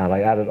 And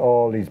I added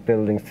all these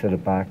buildings to the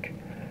back,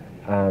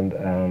 and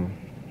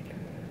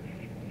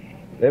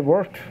it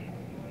worked.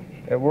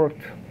 It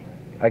worked.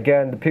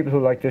 Again, the people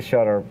who like this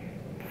shot are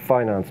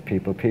finance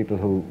people, people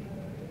who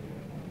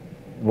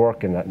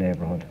work in that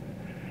neighborhood.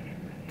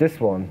 This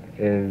one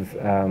is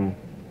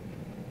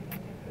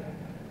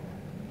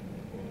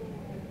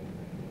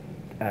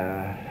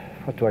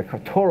what do I call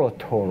it?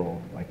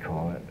 Toro, I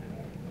call it.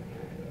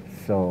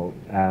 So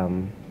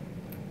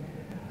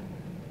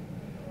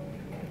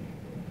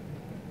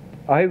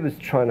I was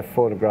trying to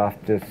photograph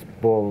this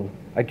bull.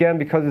 Again,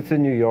 because it's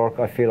in New York,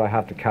 I feel I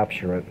have to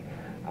capture it.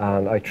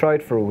 And I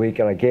tried for a week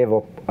and I gave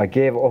up. I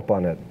gave up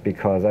on it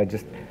because I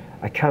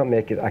can't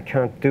make it. I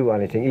can't do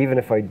anything. Even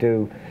if I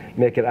do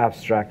make it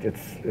abstract,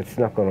 it's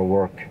not going to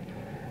work.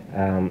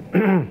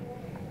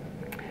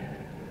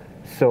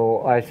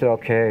 So I said,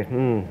 okay,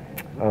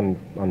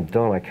 I'm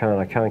done.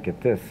 I can't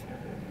get this.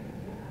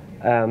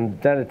 Then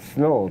it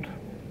snowed,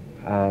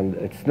 and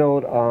it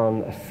snowed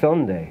on a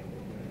Sunday.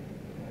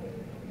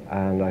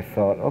 And I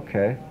thought,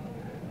 okay,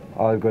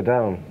 I'll go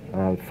down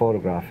and I'll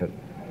photograph it.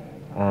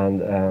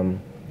 And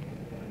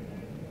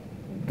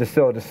what the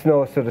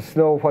snow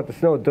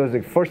does,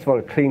 first of all,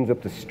 it cleans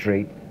up the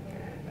street.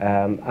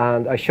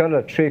 And I shot it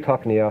at 3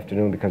 o'clock in the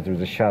afternoon because there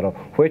was a shadow,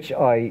 which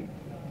in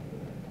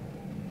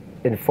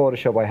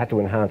Photoshop I had to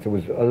enhance. It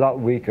was a lot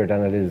weaker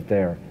than it is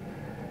there.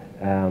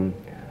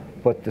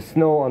 But the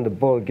snow on the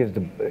bull gives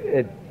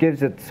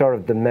it sort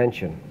of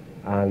dimension,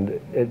 and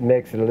it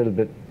makes it a little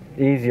bit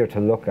easier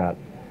to look at.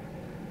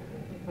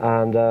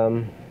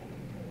 And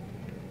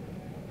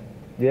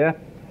yeah,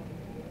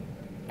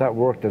 that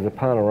worked as a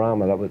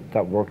panorama.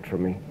 That worked for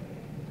me.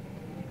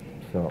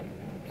 So,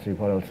 see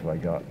what else have I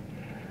got.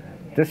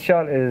 This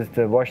shot is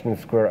the Washington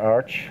Square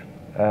Arch.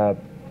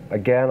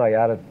 Again, I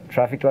added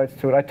traffic lights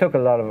to it. I took a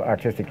lot of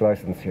artistic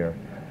license here.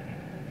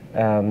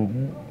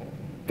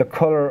 The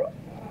color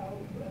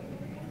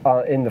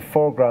in the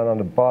foreground on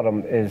the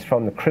bottom is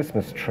from the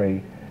Christmas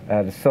tree.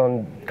 The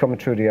sun coming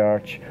through the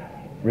arch,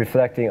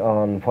 reflecting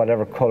on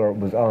whatever color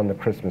was on the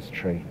Christmas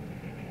tree.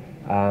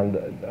 And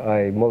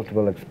I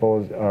multiple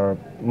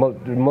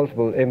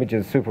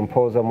images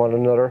superimposed on one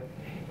another.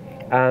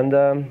 And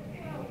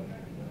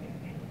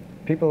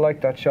people like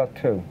that shot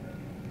too.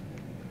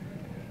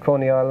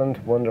 Coney Island,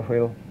 Wonder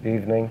Wheel,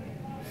 evening,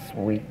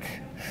 sweet.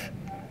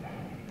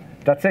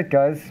 That's it,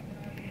 guys.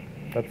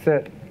 That's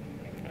it.